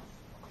simplify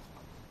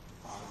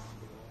this?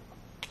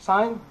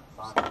 Sine?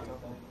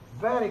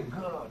 Very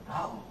good.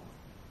 Oh.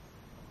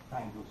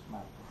 Thank you,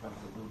 smart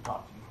professor. We'll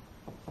talk to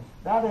you.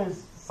 That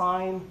is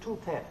sine 2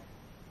 theta.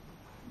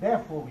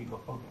 Therefore, we go,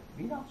 okay,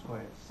 V naught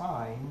squared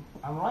sine.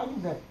 I'm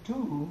writing that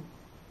 2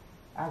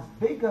 as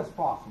big as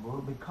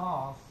possible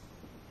because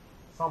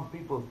some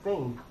people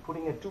think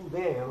putting a 2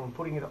 there and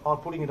putting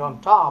it on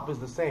top is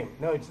the same.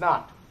 No, it's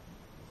not.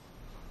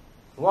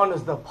 One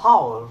is the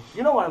power.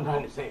 You know what I'm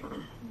trying to say?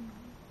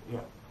 Yeah.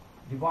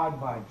 Divide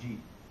by g.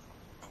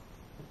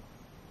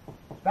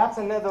 That's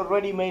another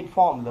ready-made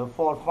formula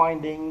for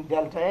finding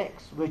delta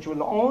x, which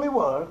will only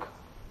work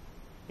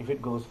if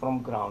it goes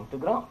from ground to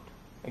ground.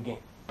 Again.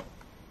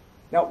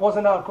 Now,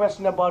 wasn't our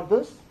question about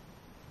this?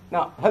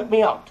 Now, help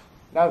me out.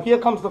 Now, here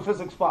comes the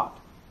physics part.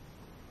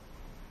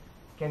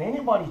 Can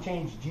anybody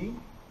change g?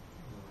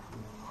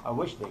 I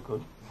wish they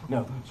could.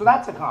 No. So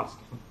that's a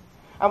constant.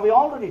 And we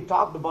already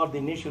talked about the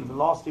initial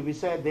velocity. We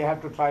said they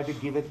have to try to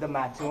give it the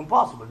maximum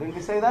possible. Didn't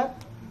we say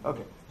that?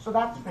 Okay. So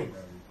that's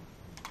fixed.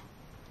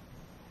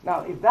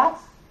 Now, if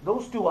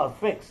those two are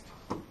fixed,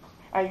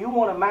 and you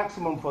want a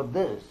maximum for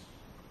this,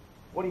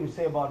 what do you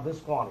say about this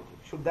quantity?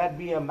 Should that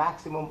be a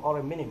maximum or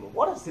a minimum?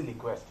 What a silly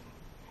question.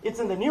 It's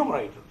in the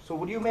numerator. So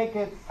would you make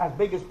it as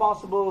big as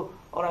possible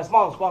or as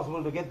small as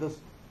possible to get this?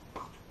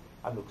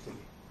 I look silly.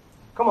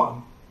 Come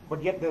on.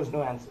 But yet there's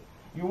no answer.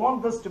 You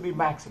want this to be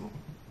maximum.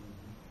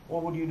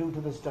 What would you do to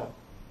this term?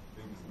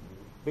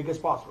 Big as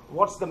possible.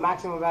 What's the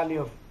maximum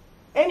value of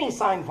any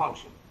sine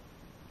function?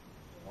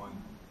 1.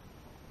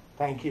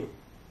 Thank you.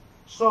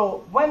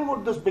 So when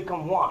would this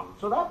become 1?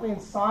 So that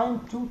means sine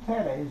 2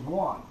 theta is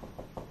 1.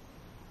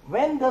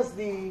 When does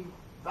the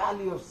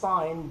value of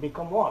sine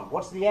become 1?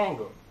 What's the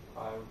angle?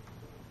 5.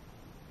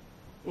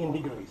 In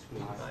degrees,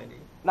 please. 90.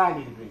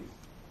 90 degrees.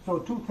 So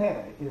 2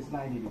 theta is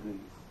 90 degrees.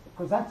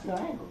 Because that's your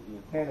angle.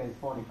 Your theta is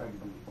 45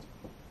 degrees.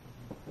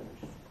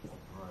 Finished.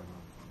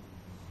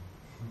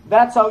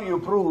 That's how you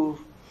prove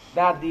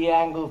that the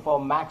angle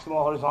for maximum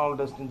horizontal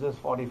distance is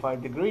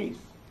 45 degrees.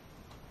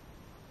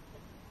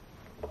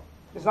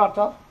 It's not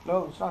tough?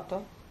 No, it's not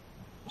tough.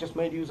 Just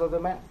made use of the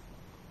math.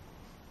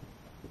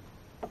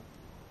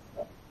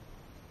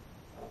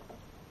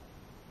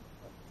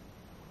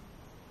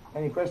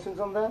 Any questions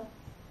on that?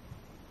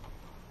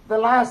 The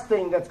last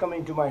thing that's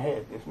coming to my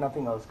head, if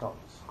nothing else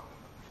comes,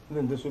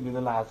 then this will be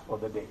the last for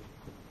the day.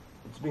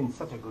 It's been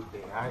such a good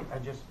day. I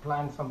just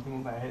planned something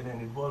in my head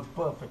and it worked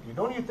perfectly.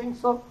 Don't you think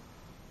so?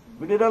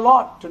 We did a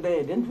lot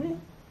today, didn't we?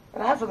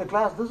 And after the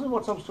class, this is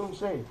what some students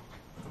say.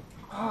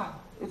 Ah,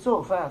 it's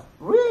so fast.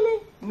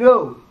 Really?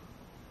 No.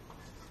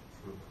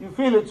 You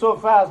feel it so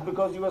fast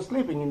because you were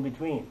sleeping in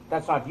between.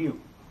 That's not you,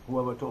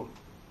 whoever told me.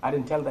 I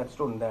didn't tell that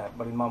student that,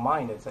 but in my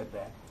mind I said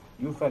that.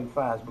 You felt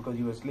fast because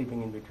you were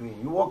sleeping in between.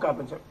 You woke up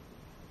and said,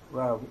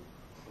 well,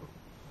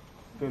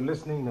 if you're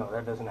listening, no,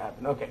 that doesn't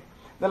happen. Okay.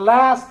 The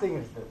last thing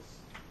is this.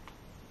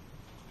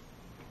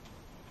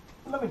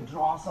 Let me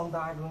draw some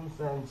diagrams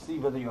and see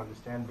whether you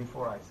understand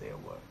before I say a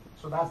word.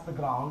 So that's the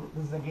ground.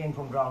 This is again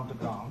from ground to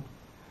ground.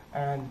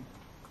 And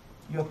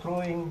you're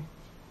throwing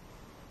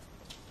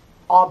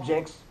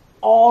objects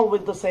all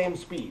with the same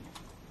speed.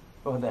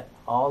 Over there.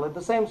 All at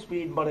the same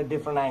speed but at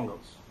different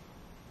angles.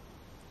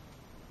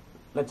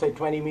 Let's say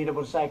 20 meters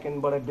per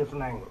second but at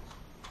different angles.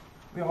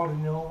 We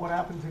already know what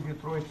happens if you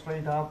throw it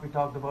straight up. We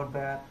talked about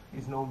that.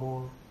 He's no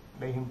more.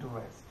 Lay him to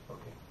rest.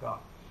 Okay, gone.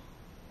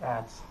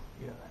 That's,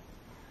 you know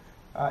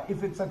that.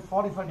 If it's at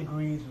 45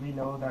 degrees, we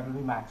know that will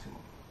be maximum.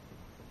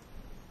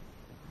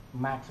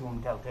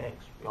 Maximum delta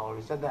X. We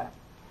already said that.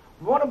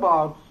 What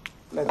about,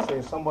 let's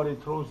say, somebody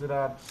throws it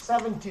at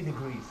 70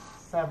 degrees.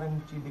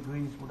 70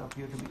 degrees would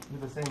appear to be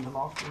with the same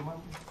velocity,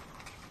 remember?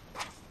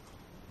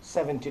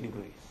 70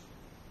 degrees.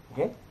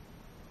 Okay?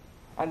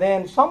 And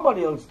then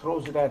somebody else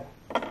throws it at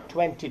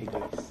 20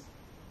 degrees.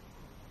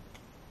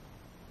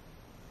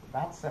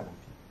 That's 70.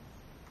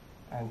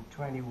 And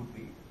 20 would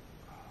be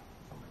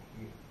somewhere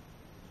here.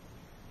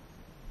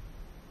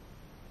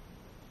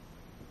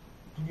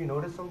 Did you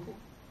notice something?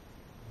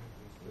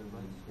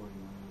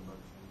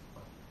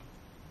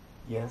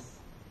 Yes.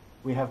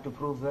 We have to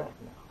prove that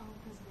now.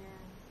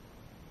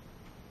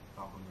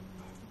 Oh,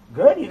 because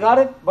Good, you got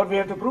it, but we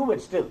have to prove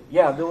it still.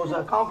 Yeah, those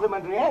are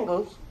complementary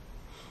angles.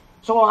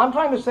 So I'm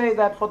trying to say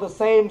that for the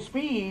same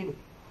speed,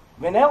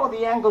 whenever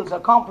the angles are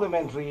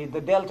complementary,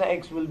 the delta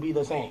x will be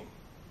the same.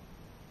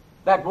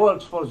 That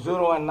works for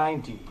 0 and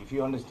 90, if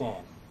you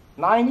understand.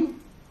 90,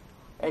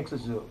 x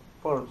is 0.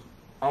 For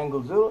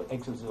angle 0,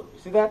 x is 0. You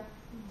see that?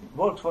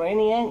 Works for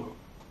any angle.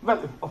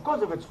 Well, of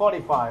course, if it's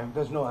 45,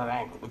 there's no other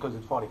angle because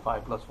it's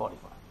 45 plus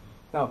 45.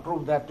 Now,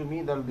 prove that to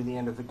me, that'll be the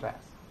end of the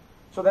class.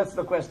 So that's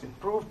the question.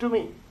 Prove to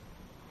me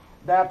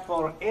that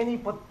for any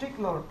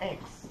particular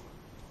x,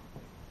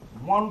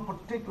 one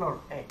particular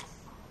x,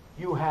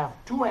 you have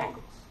two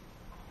angles.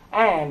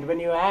 And when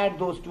you add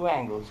those two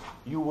angles,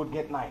 you would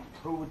get 90.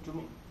 Prove it to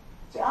me.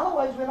 See,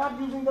 otherwise we're not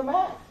using the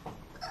math.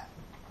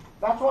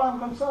 That's what I'm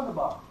concerned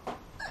about.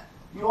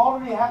 You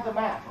already have the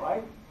math,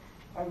 right?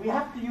 And we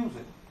have to use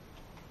it.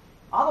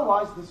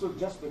 Otherwise, this will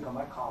just become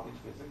a college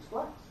physics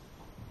class,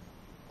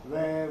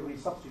 where we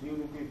substitute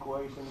into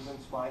equations and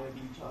smile at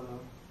each other.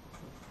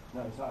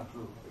 No, it's not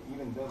true.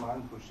 Even them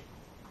I'm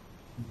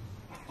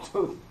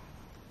pushing.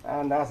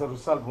 And as a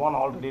result, one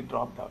already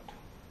dropped out.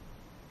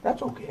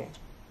 That's okay.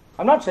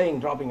 I'm not saying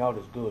dropping out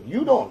is good.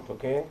 You don't,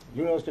 okay?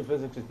 University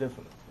physics is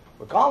different.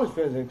 But college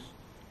physics,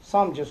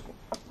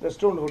 the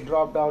student who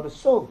dropped out is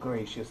so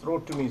gracious,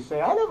 wrote to me,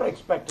 say, I never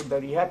expected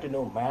that he had to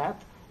know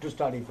math to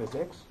study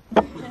physics.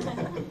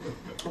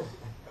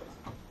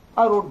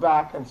 I wrote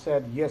back and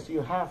said, yes,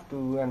 you have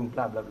to, and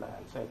blah, blah, blah,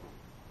 and said,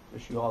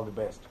 wish you all the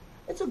best.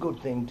 It's a good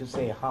thing to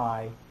say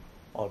hi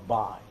or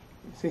bye.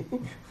 See?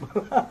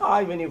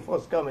 Hi when you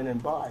first come in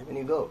and bye when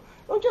you go.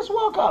 Don't just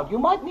walk out. You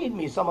might need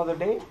me some other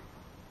day.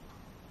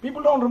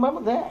 People don't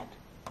remember that.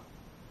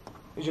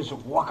 You just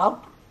walk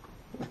out.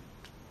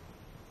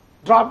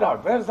 Dropped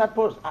out. Where's that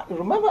person?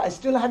 Remember, I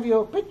still have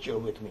your picture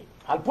with me.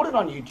 I'll put it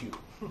on YouTube.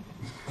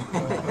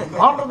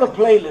 Under the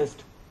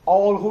playlist,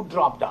 all who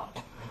dropped out.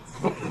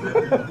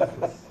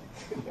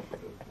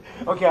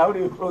 Okay, how do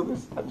you prove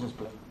this? I'm just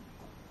playing.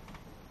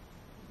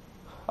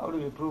 How do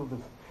you prove this?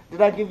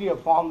 Did I give you a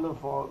formula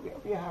for,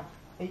 we have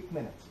 8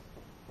 minutes.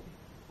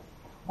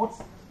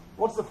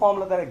 What's the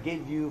formula that I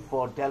gave you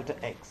for delta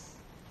x?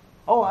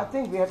 Oh, I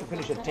think we have to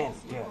finish at 10.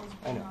 Yeah,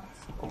 I know.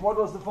 What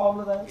was the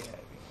formula then?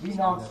 V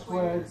naught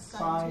squared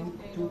sine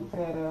 2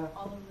 theta.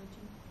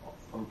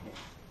 Okay.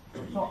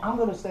 So I'm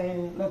going to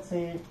say, let's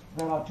say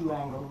there are two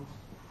angles.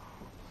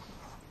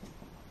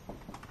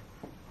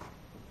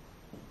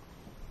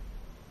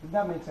 Did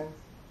that make sense?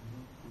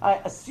 I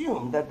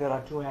assume that there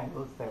are two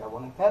angles, theta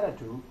 1 and theta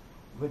 2,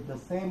 with the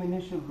same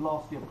initial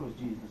velocity. Of course,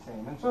 g is the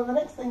same. And so the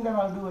next thing that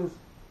I'll do is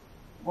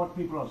what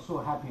people are so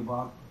happy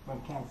about when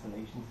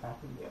cancellations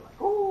happen. They're like,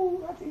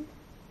 oh, that's it.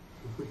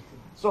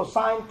 So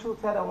sine 2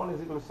 theta 1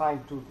 is equal to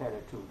sine 2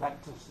 theta 2.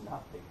 That's just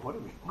nothing. What do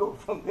we go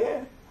from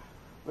there?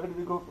 Where do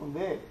we go from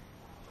there?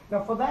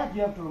 Now for that,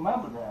 you have to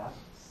remember that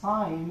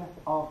sine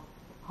of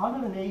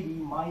 180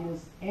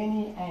 minus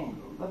any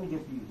angle, let me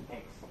just use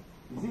x,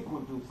 is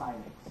equal to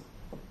sine x.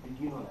 Did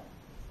you know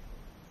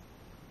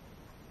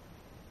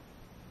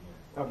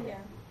that? Okay.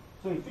 Yeah.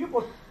 So if you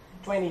put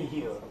 20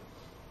 here,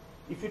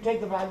 if you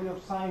take the value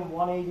of sine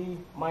 180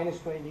 minus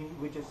 20,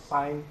 which is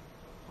sine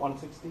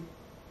 160,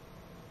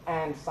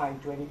 and sine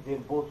 20, they'll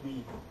both be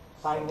equal.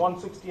 Sine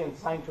 160 and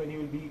sine 20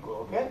 will be equal,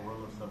 okay?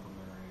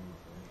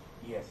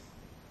 Yes.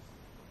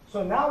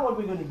 So now what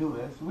we're going to do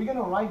is, we're going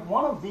to write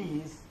one of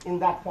these in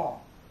that form.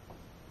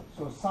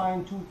 So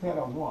sine 2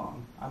 theta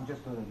 1, I'm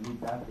just going to leave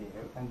that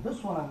there. And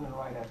this one I'm going to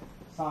write as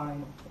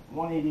sine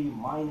 180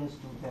 minus 2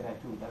 theta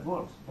 2. That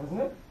works, doesn't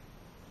it?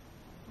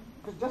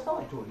 Because just now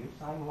I told you,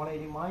 sine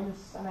 180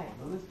 minus an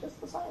angle is just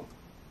the sine.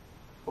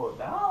 Oh,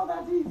 now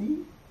that's easy.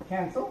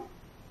 Cancel.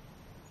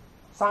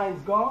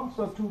 Sine's gone,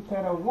 so 2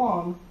 theta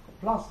 1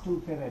 plus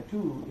 2 theta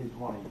 2 is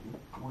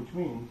 180, which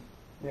means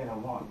theta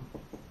 1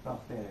 plus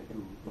theta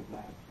 2 is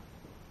 90.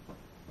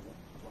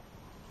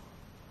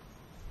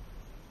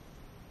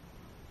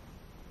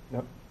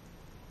 Yep.